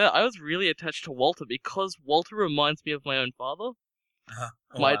 really upset. I was really attached to Walter because Walter reminds me of my own father.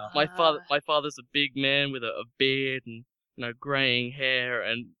 My father's a big man with a beard and graying hair,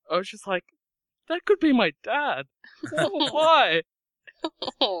 and I was just like, that could be my dad. Why?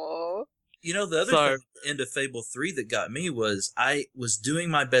 Aww. The other thing at the end of Fable 3 that got me was I was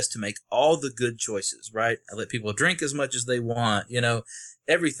doing my best to make all the good choices, right? I let people drink as much as they want,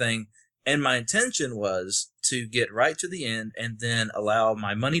 everything. And my intention was to get right to the end and then allow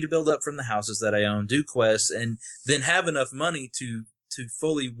my money to build up from the houses that I own, do quests, and then have enough money to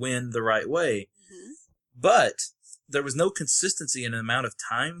fully win the right way. Mm-hmm. But there was no consistency in the amount of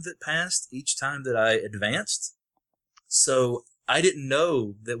time that passed each time that I advanced. So I didn't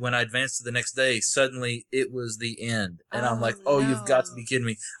know that when I advanced to the next day, suddenly it was the end. And I'm like, no. You've got to be kidding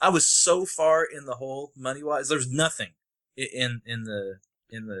me. I was so far in the hole money-wise. There's nothing in the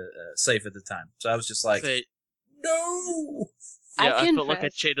safe at the time. So I was just like, no! Yeah, I felt like I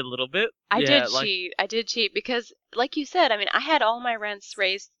cheated a little bit. I did cheat because, like you said, I had all my rents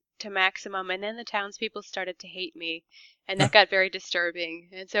raised to maximum, and then the townspeople started to hate me, and that got very disturbing.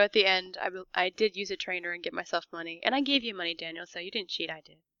 And so at the end, I did use a trainer and get myself money. And I gave you money, Daniel, so you didn't cheat, I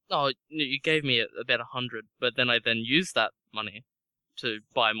did. Oh, you gave me about 100, but then I used that money to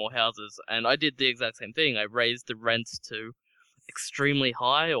buy more houses, and I did the exact same thing. I raised the rents to extremely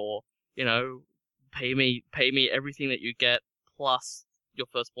high, or pay me everything that you get plus your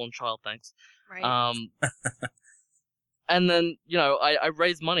firstborn child, thanks. Right. And then I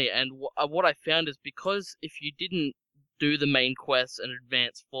raised money, and what I found is, because if you didn't do the main quests and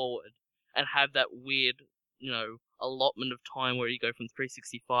advance forward and have that weird allotment of time where you go from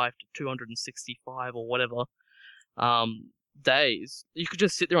 365 to 265 or whatever days, you could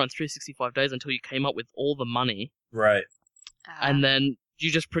just sit there on 365 days until you came up with all the money. Right. And then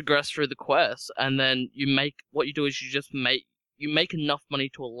you just progress through the quest, and then you make enough money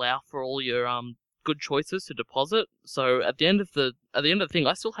to allow for all your good choices to deposit. So at the end of the thing,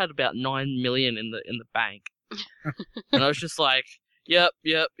 I still had about 9 million in the bank, and I was just like, yep.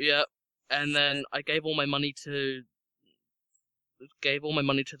 And then I gave all my money to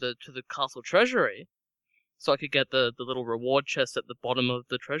the castle treasury, so I could get the little reward chest at the bottom of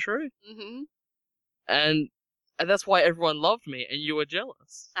the treasury. Mm-hmm. And that's why everyone loved me, and you were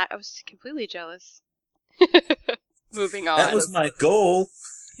jealous. I was completely jealous. Moving on. That was my goal.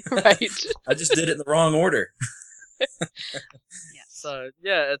 Right. I just did it in the wrong order. Yes. So,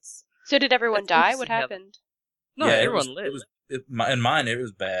 yeah, it's... So did everyone die? What happened? No, yeah, everyone lived. In mine, it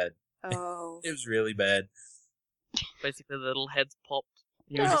was bad. Oh. It was really bad. Basically, the little heads popped.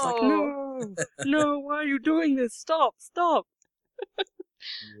 And you were just like, no, why are you doing this? Stop.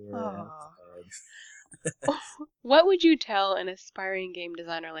 Yeah, What would you tell an aspiring game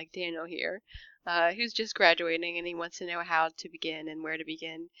designer like Daniel here, who's just graduating and he wants to know how to begin and where to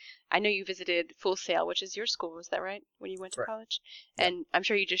begin? I know you visited Full Sail, which is your school, is that right, when you went to Right. college? Yep. And I'm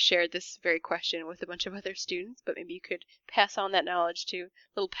sure you just shared this very question with a bunch of other students, but maybe you could pass on that knowledge to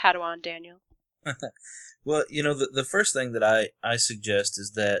little Padawan Daniel. Well, the first thing that I suggest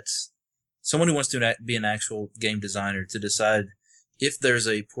is that someone who wants to be an actual game designer to decide if there's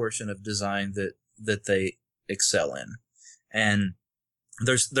a portion of design that they excel in. And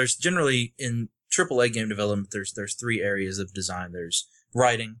there's generally in AAA game development there's three areas of design. There's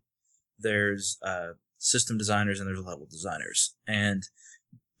writing, there's system designers, and there's level designers. And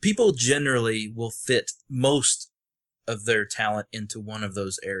people generally will fit most of their talent into one of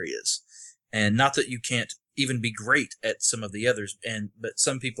those areas. And not that you can't even be great at some of the others, but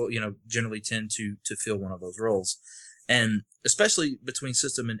some people, generally tend to fill one of those roles. And especially between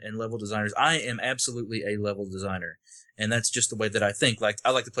system and level designers, I am absolutely a level designer. And that's just the way that I think. Like,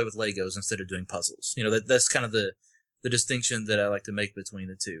 I like to play with Legos instead of doing puzzles. That's kind of the distinction that I like to make between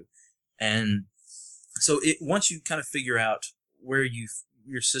the two. And so once you kind of figure out where you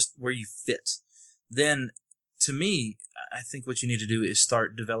fit, then to me, I think what you need to do is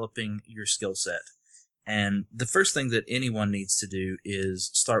start developing your skill set. And the first thing that anyone needs to do is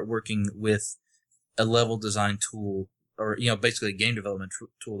start working with a level design tool, or basically a game development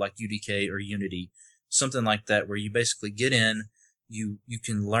tool like UDK or Unity, something like that, where you basically get in, you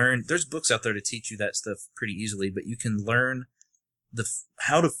can learn. There's books out there to teach you that stuff pretty easily, but you can learn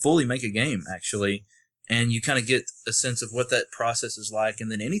how to fully make a game actually, and you kind of get a sense of what that process is like,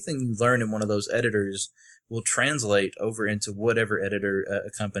 and then anything you learn in one of those editors will translate over into whatever editor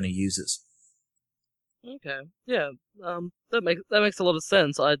a company uses. Okay, yeah, that makes a lot of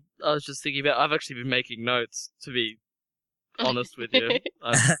sense. I was just thinking about. I've actually been making notes, to be honest with you.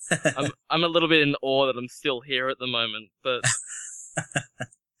 I'm a little bit in awe that I'm still here at the moment, but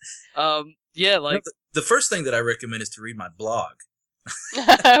yeah, like the first thing that I recommend is to read my blog.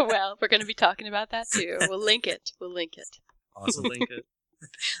 Well, we're going to be talking about that too. We'll link it. Awesome. link it.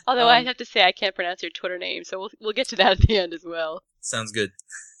 Although I have to say I can't pronounce your Twitter name, so we'll get to that at the end as well. Sounds good.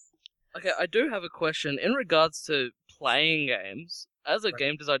 Okay, I do have a question in regards to playing games. As a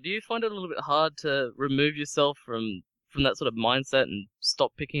game designer, do you find it a little bit hard to remove yourself from that sort of mindset and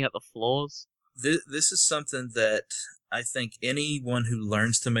stop picking at the flaws? This is something that I think anyone who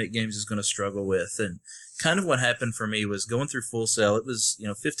learns to make games is going to struggle with. And kind of what happened for me was going through Full Sail. It was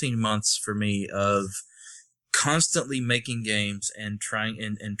 15 months for me of constantly making games and trying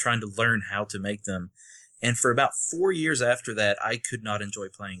to learn how to make them. And for about 4 years after that, I could not enjoy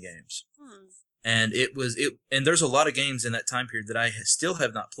playing games. And and there's a lot of games in that time period that I still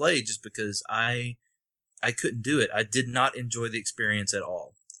have not played just because I couldn't do it. I did not enjoy the experience at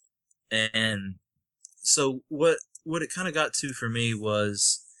all. And so what it kind of got to for me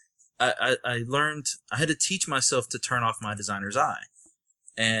was I learned I had to teach myself to turn off my designer's eye.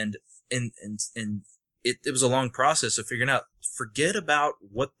 And it was a long process of figuring out, forget about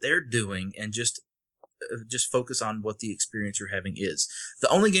what they're doing and just focus on what the experience you're having is. The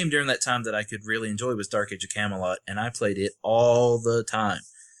only game during that time that I could really enjoy was Dark Age of Camelot, and I played it all the time.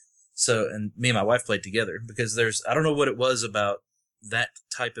 So, and me and my wife played together because I don't know what it was about that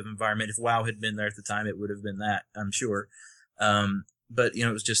type of environment. If WoW had been there at the time, it would have been that, I'm sure. But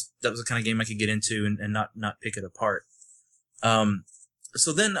it was just, that was the kind of game I could get into and not pick it apart.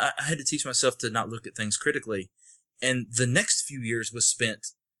 So then I had to teach myself to not look at things critically. And the next few years was spent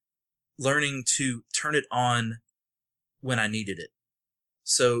learning to turn it on when I needed it.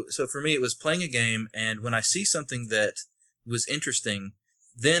 So for me, it was playing a game, and when I see something that was interesting,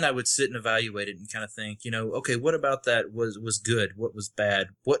 then I would sit and evaluate it and kind of think, okay, what about that was good? What was bad?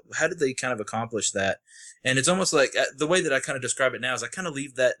 How did they kind of accomplish that? And it's almost like the way that I kind of describe it now is I kind of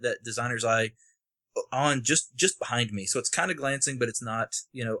leave that designer's eye on just behind me. So it's kind of glancing, but it's not,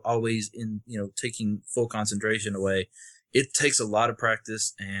 always in, taking full concentration away. It takes a lot of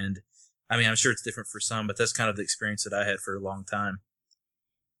practice, and I mean, I'm sure it's different for some, but that's kind of the experience that I had for a long time.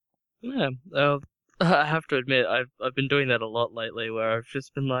 Yeah, I have to admit, I've been doing that a lot lately, where I've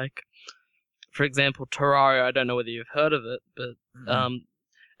just been like, for example, Terraria. I don't know whether you've heard of it, but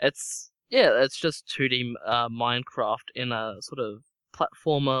it's just 2D Minecraft in a sort of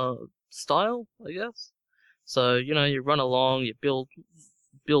platformer style, I guess. So you run along, you build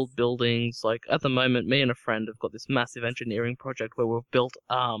buildings. Like at the moment, me and a friend have got this massive engineering project where we've built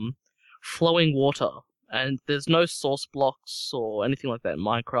flowing water, and there's no source blocks or anything like that in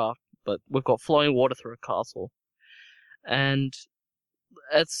Minecraft, but we've got flowing water through a castle. And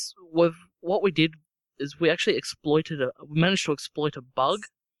what we did is we actually we managed to exploit a bug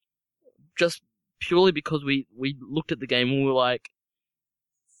just purely because we looked at the game and we were like,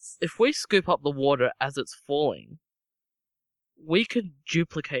 if we scoop up the water as it's falling, we could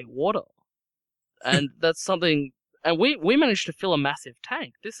duplicate water, and that's something. And we managed to fill a massive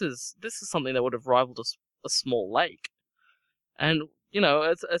tank. This is something that would have rivaled a small lake. And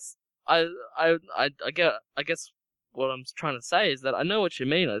it's I guess what I'm trying to say is that I know what you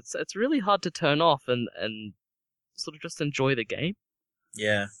mean. It's really hard to turn off and sort of just enjoy the game.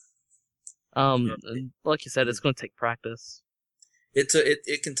 Yeah. And like you said, it's going to take practice.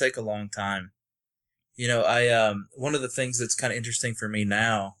 It can take a long time. I one of the things that's kind of interesting for me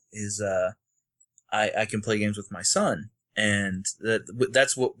now is I can play games with my son, and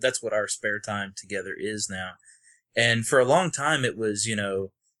that's what our spare time together is now. And for a long time, it was,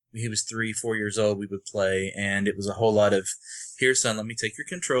 he was 3-4 years old, we would play, and it was a whole lot of, here, son, let me take your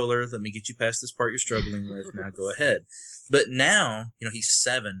controller, let me get you past this part you're struggling with, now go ahead. But now, he's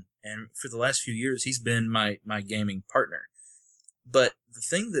 7, and for the last few years, he's been my gaming partner. But the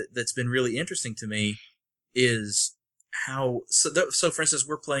thing that's been really interesting to me is how, so for instance,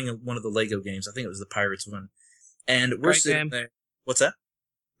 we're playing one of the Lego games, I think it was the Pirates one, and we're sitting there. What's that?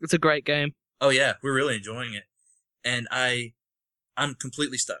 It's a great game. Oh yeah, we're really enjoying it. And I'm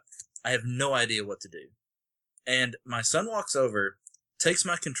completely stuck. I have no idea what to do. And my son walks over, takes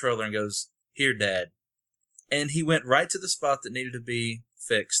my controller and goes, "Here, Dad." And he went right to the spot that needed to be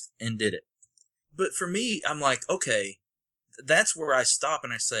fixed and did it. But for me, I'm like, okay, that's where I stop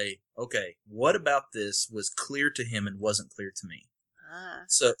and I say, okay, what about this was clear to him and wasn't clear to me?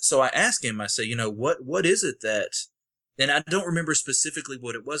 So I ask him, I say, what is it that, and I don't remember specifically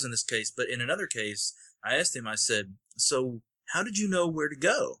what it was in this case, but in another case, I asked him, I said, so how did you know where to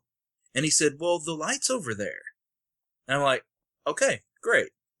go? And he said, well, the light's over there. And I'm like, okay, great.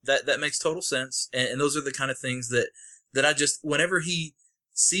 That makes total sense. And those are the kind of things that I just, whenever he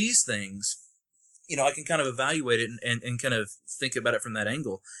sees things, I can kind of evaluate it and kind of think about it from that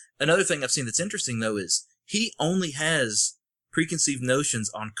angle. Another thing I've seen that's interesting, though, is he only has preconceived notions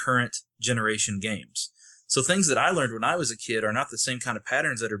on current generation games. So things that I learned when I was a kid are not the same kind of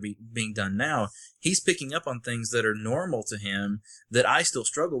patterns that are being done now. He's picking up on things that are normal to him that I still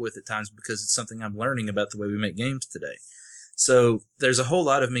struggle with at times because it's something I'm learning about the way we make games today. So there's a whole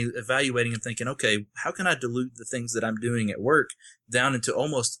lot of me evaluating and thinking, okay, how can I dilute the things that I'm doing at work down into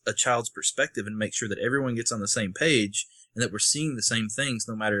almost a child's perspective and make sure that everyone gets on the same page and that we're seeing the same things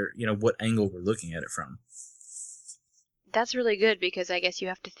no matter, what angle we're looking at it from. That's really good because I guess you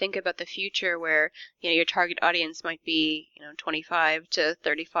have to think about the future where, your target audience might be, 25 to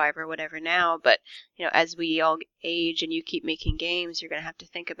 35 or whatever now. But, as we all age and you keep making games, you're going to have to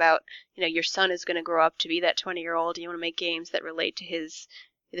think about, your son is going to grow up to be that 20-year-old. You want to make games that relate to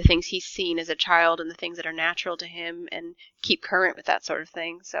the things he's seen as a child and the things that are natural to him and keep current with that sort of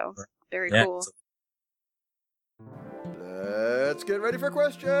thing. So very cool. Let's get ready for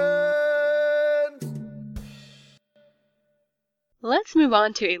questions. Let's move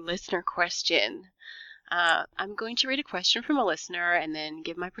on to a listener question. I'm going to read a question from a listener and then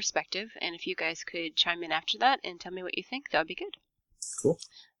give my perspective. And if you guys could chime in after that and tell me what you think, that would be good. Cool.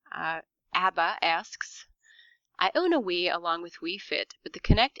 Abba asks, I own a Wii along with Wii Fit, but the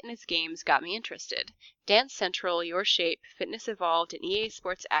Kinect and its games got me interested. Dance Central, Your Shape, Fitness Evolved, and EA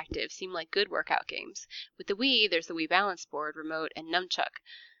Sports Active seem like good workout games. With the Wii, there's the Wii Balance Board, remote, and nunchuck.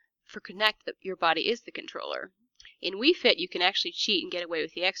 For Kinect, your body is the controller. In Wii Fit, you can actually cheat and get away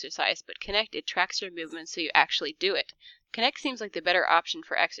with the exercise, but Kinect, it tracks your movements so you actually do it. Kinect seems like the better option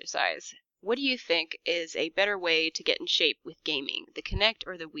for exercise. What do you think is a better way to get in shape with gaming, the Kinect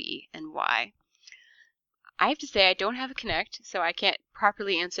or the Wii, and why? I have to say I don't have a Kinect, so I can't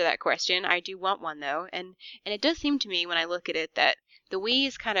properly answer that question. I do want one, though, and it does seem to me when I look at it that the Wii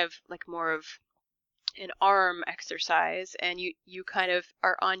is kind of like more of an arm exercise, and you kind of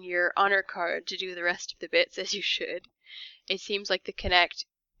are on your honor card to do the rest of the bits as you should. It seems like the Kinect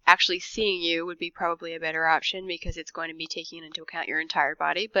actually seeing you would be probably a better option because it's going to be taking into account your entire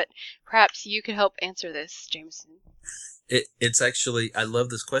body, but perhaps you could help answer this, Jameson. It's actually, I love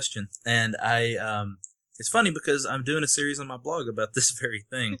this question, and it's funny because I'm doing a series on my blog about this very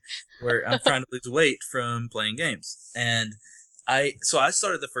thing where I'm trying to lose weight from playing games, and I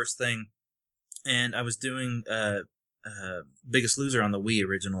started the first thing. And I was doing Biggest Loser on the Wii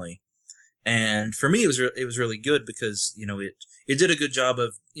originally, and for me it was really good because it did a good job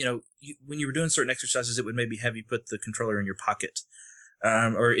of when you were doing certain exercises it would maybe have you put the controller in your pocket,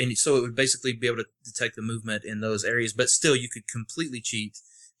 so it would basically be able to detect the movement in those areas, but still you could completely cheat,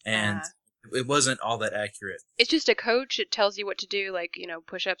 and it wasn't all that accurate. It's just a coach. It tells you what to do, like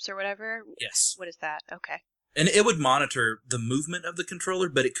push-ups or whatever. Yes. What is that? Okay. And it would monitor the movement of the controller,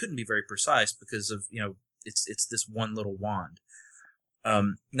 but it couldn't be very precise because of, it's this one little wand.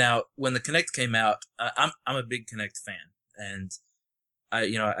 Now, when the Kinect came out, I'm a big Kinect fan, and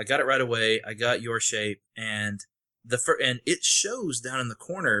I got it right away. I got Your Shape, and and it shows down in the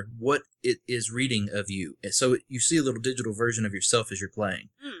corner what it is reading of you. And so you see a little digital version of yourself as you're playing,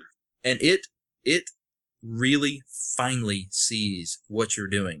 and it really finely sees what you're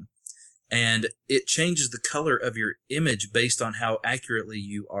doing. And it changes the color of your image based on how accurately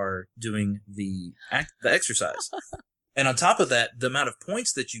you are doing the exercise. And on top of that, the amount of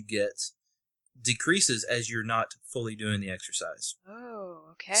points that you get decreases as you're not fully doing the exercise.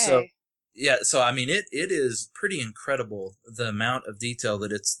 Oh, okay. So I mean, it is pretty incredible the amount of detail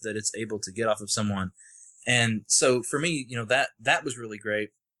that it's able to get off of someone. And so for me, that was really great.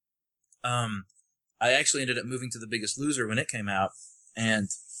 I actually ended up moving to The Biggest Loser when it came out, and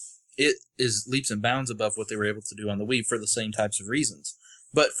it is leaps and bounds above what they were able to do on the Wii for the same types of reasons.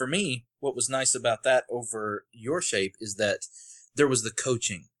 But for me, what was nice about that over Your Shape is that there was the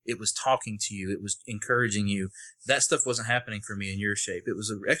coaching. It was talking to you. It was encouraging you. That stuff wasn't happening for me in Your Shape. It was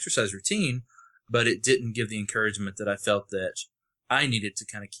an exercise routine, but it didn't give the encouragement that I felt that I needed to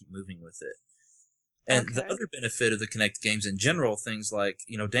kind of keep moving with it. And the other benefit of the Kinect games in general, things like,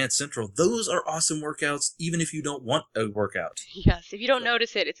 Dance Central, those are awesome workouts, even if you don't want a workout. Yes, if you don't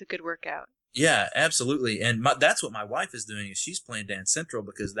notice it, it's a good workout. Yeah, absolutely. And that's what my wife is doing, is she's playing Dance Central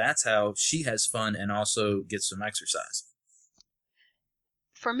because that's how she has fun and also gets some exercise.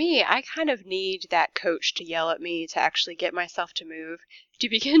 For me, I kind of need that coach to yell at me to actually get myself to move. Do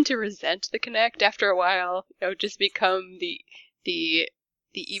you begin to resent the Kinect after a while? Just become the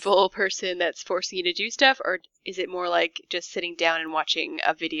evil person that's forcing you to do stuff, or is it more like just sitting down and watching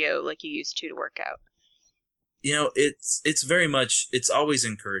a video like you used to work out? It's very much, it's always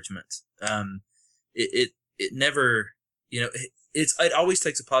encouragement. It never, it always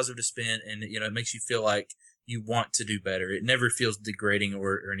takes a positive spin, and it makes you feel like you want to do better. It never feels degrading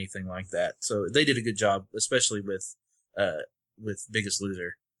or anything like that. So they did a good job, especially with Biggest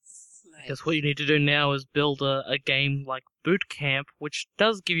Loser. I guess what you need to do now is build a game like Boot Camp, which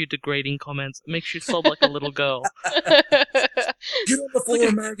does give you degrading comments. It makes you sob like a little girl. Get on the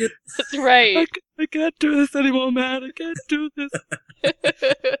floor, maggot! That's right. I can't do this anymore, man. I can't do this.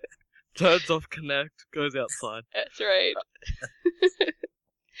 Turns off Kinect, goes outside. That's right.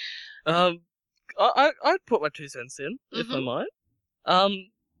 I'd put my 2 cents in, if I might.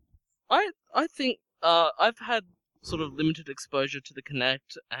 I think I've had sort of limited exposure to the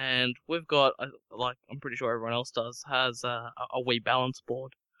Kinect, and we've got, like I'm pretty sure everyone else does, has a Wii balance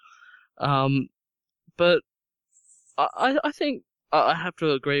board. But I think I have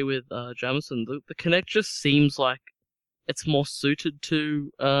to agree with Jamison. The Kinect just seems like it's more suited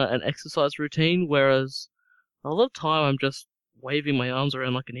to an exercise routine, whereas a lot of time I'm just waving my arms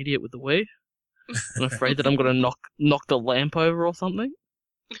around like an idiot with the Wii. I'm afraid that I'm gonna knock the lamp over or something.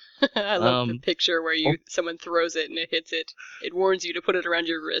 I love the picture where someone throws it and it hits it. It warns you to put it around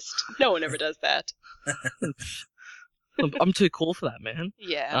your wrist. No one ever does that. I'm too cool for that, man.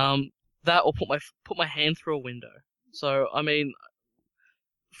 Yeah. That or put my hand through a window. So I mean,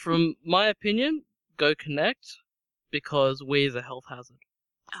 from my opinion, go Kinect, because Wii is a health hazard.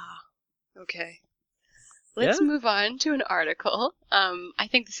 Okay. Let's move on to an article. I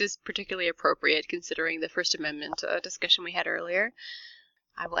think this is particularly appropriate considering the First Amendment discussion we had earlier.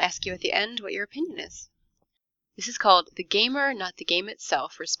 I will ask you at the end what your opinion is. This is called The Gamer, Not the Game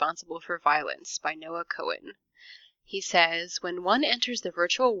Itself, Responsible for Violence by Noah Cohen. He says, when one enters the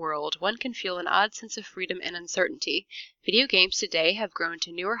virtual world, one can feel an odd sense of freedom and uncertainty. Video games today have grown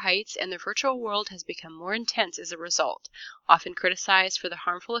to newer heights, and the virtual world has become more intense as a result. Often criticized for the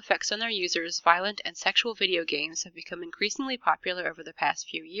harmful effects on their users, violent and sexual video games have become increasingly popular over the past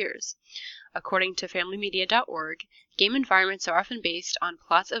few years. According to FamilyMedia.org, game environments are often based on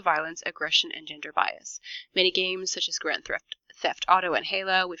plots of violence, aggression, and gender bias. Many games, such as Grand Theft Auto and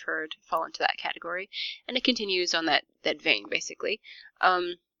Halo, we've heard, fall into that category, and it continues on that vein, basically.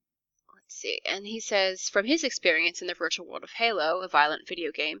 Let's see, and he says, from his experience in the virtual world of Halo, a violent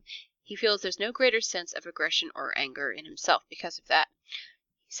video game, he feels there's no greater sense of aggression or anger in himself because of that.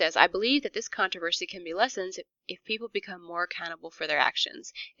 He says, I believe that this controversy can be lessened if people become more accountable for their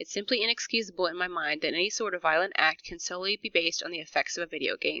actions. It's simply inexcusable in my mind that any sort of violent act can solely be based on the effects of a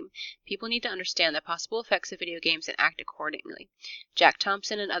video game. People need to understand the possible effects of video games and act accordingly. Jack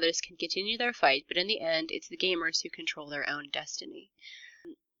Thompson and others can continue their fight, but in the end, it's the gamers who control their own destiny.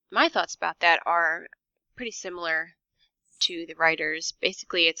 My thoughts about that are pretty similar to the writers.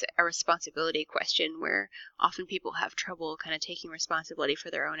 Basically, it's a responsibility question where often people have trouble kind of taking responsibility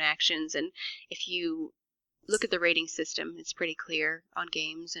for their own actions, and if you look at the rating system. It's pretty clear on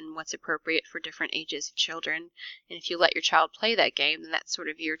games and what's appropriate for different ages of children. And if you let your child play that game, then that's sort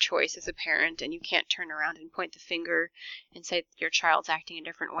of your choice as a parent, and you can't turn around and point the finger and say that your child's acting a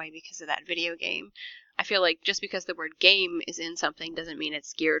different way because of that video game. I feel like just because the word game is in something doesn't mean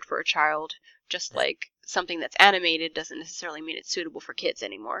it's geared for a child, just like something that's animated doesn't necessarily mean it's suitable for kids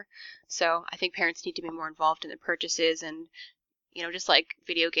anymore. So I think parents need to be more involved in the purchases, and just like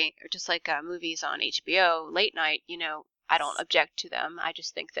movies on HBO late night, I don't object to them. I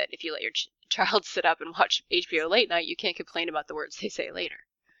just think that if you let your child sit up and watch HBO late night, you can't complain about the words they say later.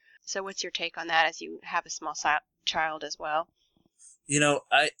 So what's your take on that, as you have a small child as well?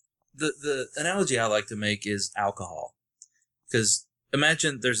 The analogy I like to make is alcohol. Because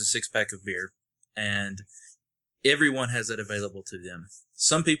imagine there's a 6-pack of beer, and everyone has it available to them.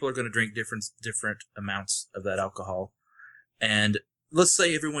 Some people are going to drink different amounts of that alcohol. And let's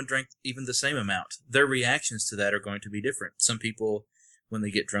say everyone drank even the same amount. Their reactions to that are going to be different. Some people, when they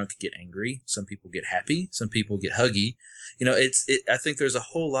get drunk, get angry. Some people get happy. Some people get huggy. I think there's a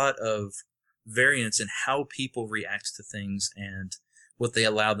whole lot of variance in how people react to things and what they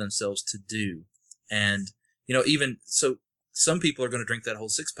allow themselves to do. And, even so, some people are going to drink that whole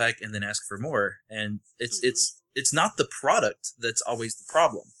 6-pack and then ask for more. And it's not the product that's always the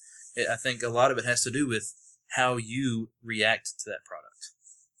problem. I think a lot of it has to do with how you react to that product.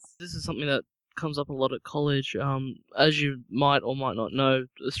 This is something that comes up a lot at college. As you might or might not know,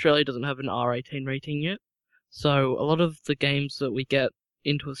 Australia doesn't have an R18 rating yet. So a lot of the games that we get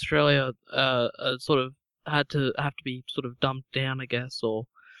into Australia are sort of have to be sort of dumped down, I guess, or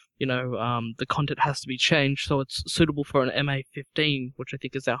the content has to be changed so it's suitable for an MA15, which I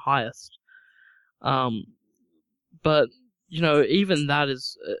think is our highest. But even that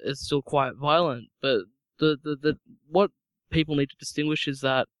is still quite violent. But the what people need to distinguish is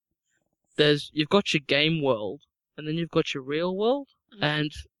that you've got your game world and then you've got your real world,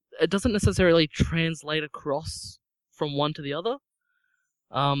 and it doesn't necessarily translate across from one to the other.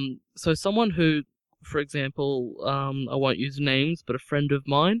 So someone who, for example, I won't use names, but a friend of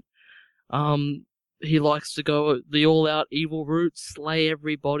mine, he likes to go the all-out evil route, slay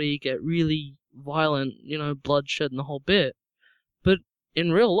everybody, get really violent, bloodshed and the whole bit. But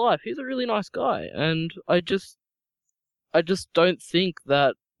in real life, he's a really nice guy, and I just don't think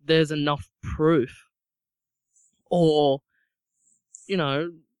that there's enough proof, or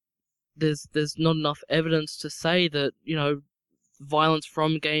there's not enough evidence to say that violence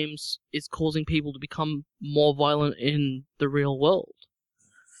from games is causing people to become more violent in the real world.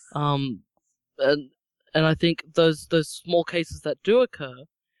 And I think those small cases that do occur,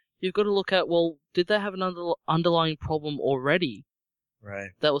 you've got to look at, well, did they have an underlying problem already?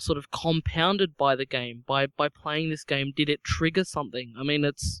 Right. That was sort of compounded by the game, by playing this game. Did it trigger something? I mean,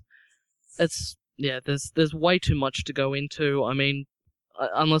 there's way too much to go into. I mean,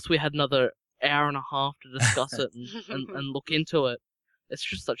 unless we had another hour and a half to discuss it and look into it, it's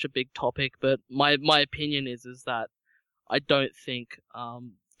just such a big topic. But my opinion is that I don't think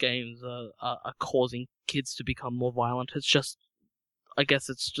games are causing kids to become more violent. It's just, I guess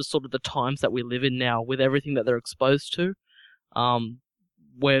it's just sort of the times that we live in now, with everything that they're exposed to.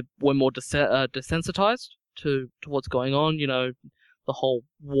 We're more desensitized to what's going on. The whole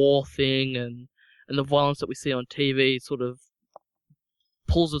war thing and the violence that we see on TV sort of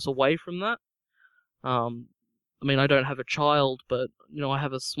pulls us away from that. I mean, I don't have a child, but I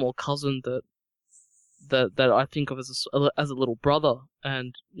have a small cousin that I think of as a little brother,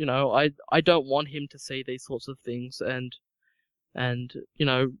 and I don't want him to see these sorts of things and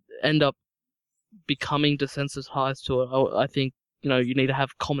end up becoming desensitized to it. I think you need to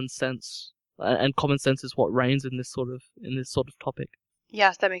have common sense, and common sense is what reigns in this sort of topic.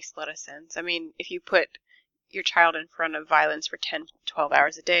 Yes, that makes a lot of sense. I mean, if you put your child in front of violence for 10, 12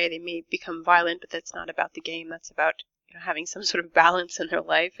 hours a day, they may become violent, but that's not about the game. That's about having some sort of balance in their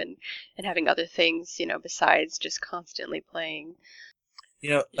life and having other things, besides just constantly playing.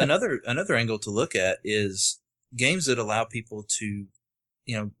 Another angle to look at is games that allow people to,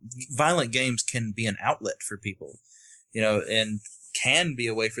 violent games can be an outlet for people, and can be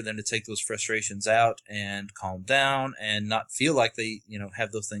a way for them to take those frustrations out and calm down and not feel like they,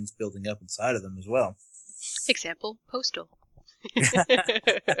 have those things building up inside of them as well. Example, Postal. That's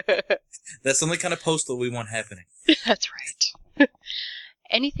the only kind of Postal we want happening. That's right.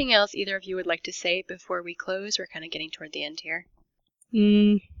 Anything else either of you would like to say before we close? We're kind of getting toward the end here.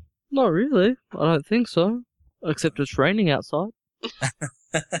 Not really. I don't think so. Except it's raining outside.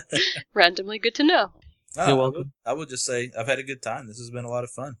 Randomly good to know. You're welcome. I would just say I've had a good time. This has been a lot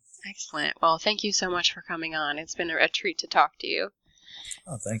of fun. Excellent. Well, thank you so much for coming on. It's been a treat to talk to you.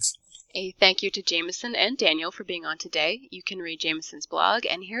 Oh, thanks. A thank you to Jameson and Daniel for being on today. You can read Jameson's blog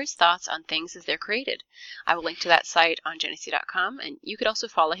and hear his thoughts on things as they're created. I will link to that site on Genesee.com, and you could also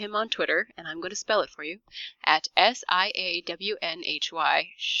follow him on Twitter, and I'm going to spell it for you, at SIAWNHY,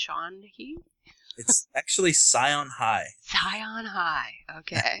 Sean He? It's actually Scion High. Scion High,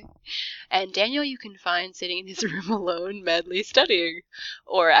 okay. And Daniel you can find sitting in his room alone, madly studying.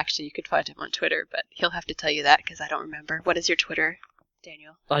 Or actually, you could find him on Twitter, but he'll have to tell you that because I don't remember. What is your Twitter,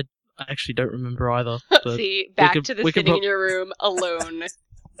 Daniel? I actually don't remember either. But See, back could- to the we could sitting in your room alone.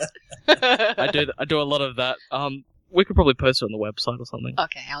 I do a lot of that. We could probably post it on the website or something.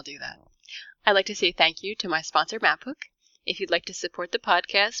 Okay, I'll do that. I'd like to say thank you to my sponsor, MapHook. If you'd like to support the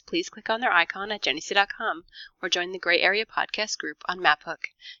podcast, please click on their icon at Genesee.com or join the Gray Area Podcast group on MapHook.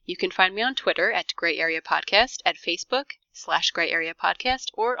 You can find me on Twitter at Gray Area Podcast, at Facebook/Gray Area Podcast,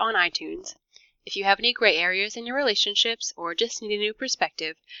 or on iTunes. If you have any gray areas in your relationships or just need a new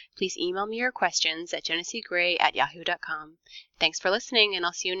perspective, please email me your questions at geneseegray@yahoo.com. Thanks for listening, and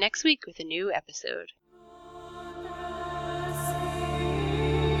I'll see you next week with a new episode.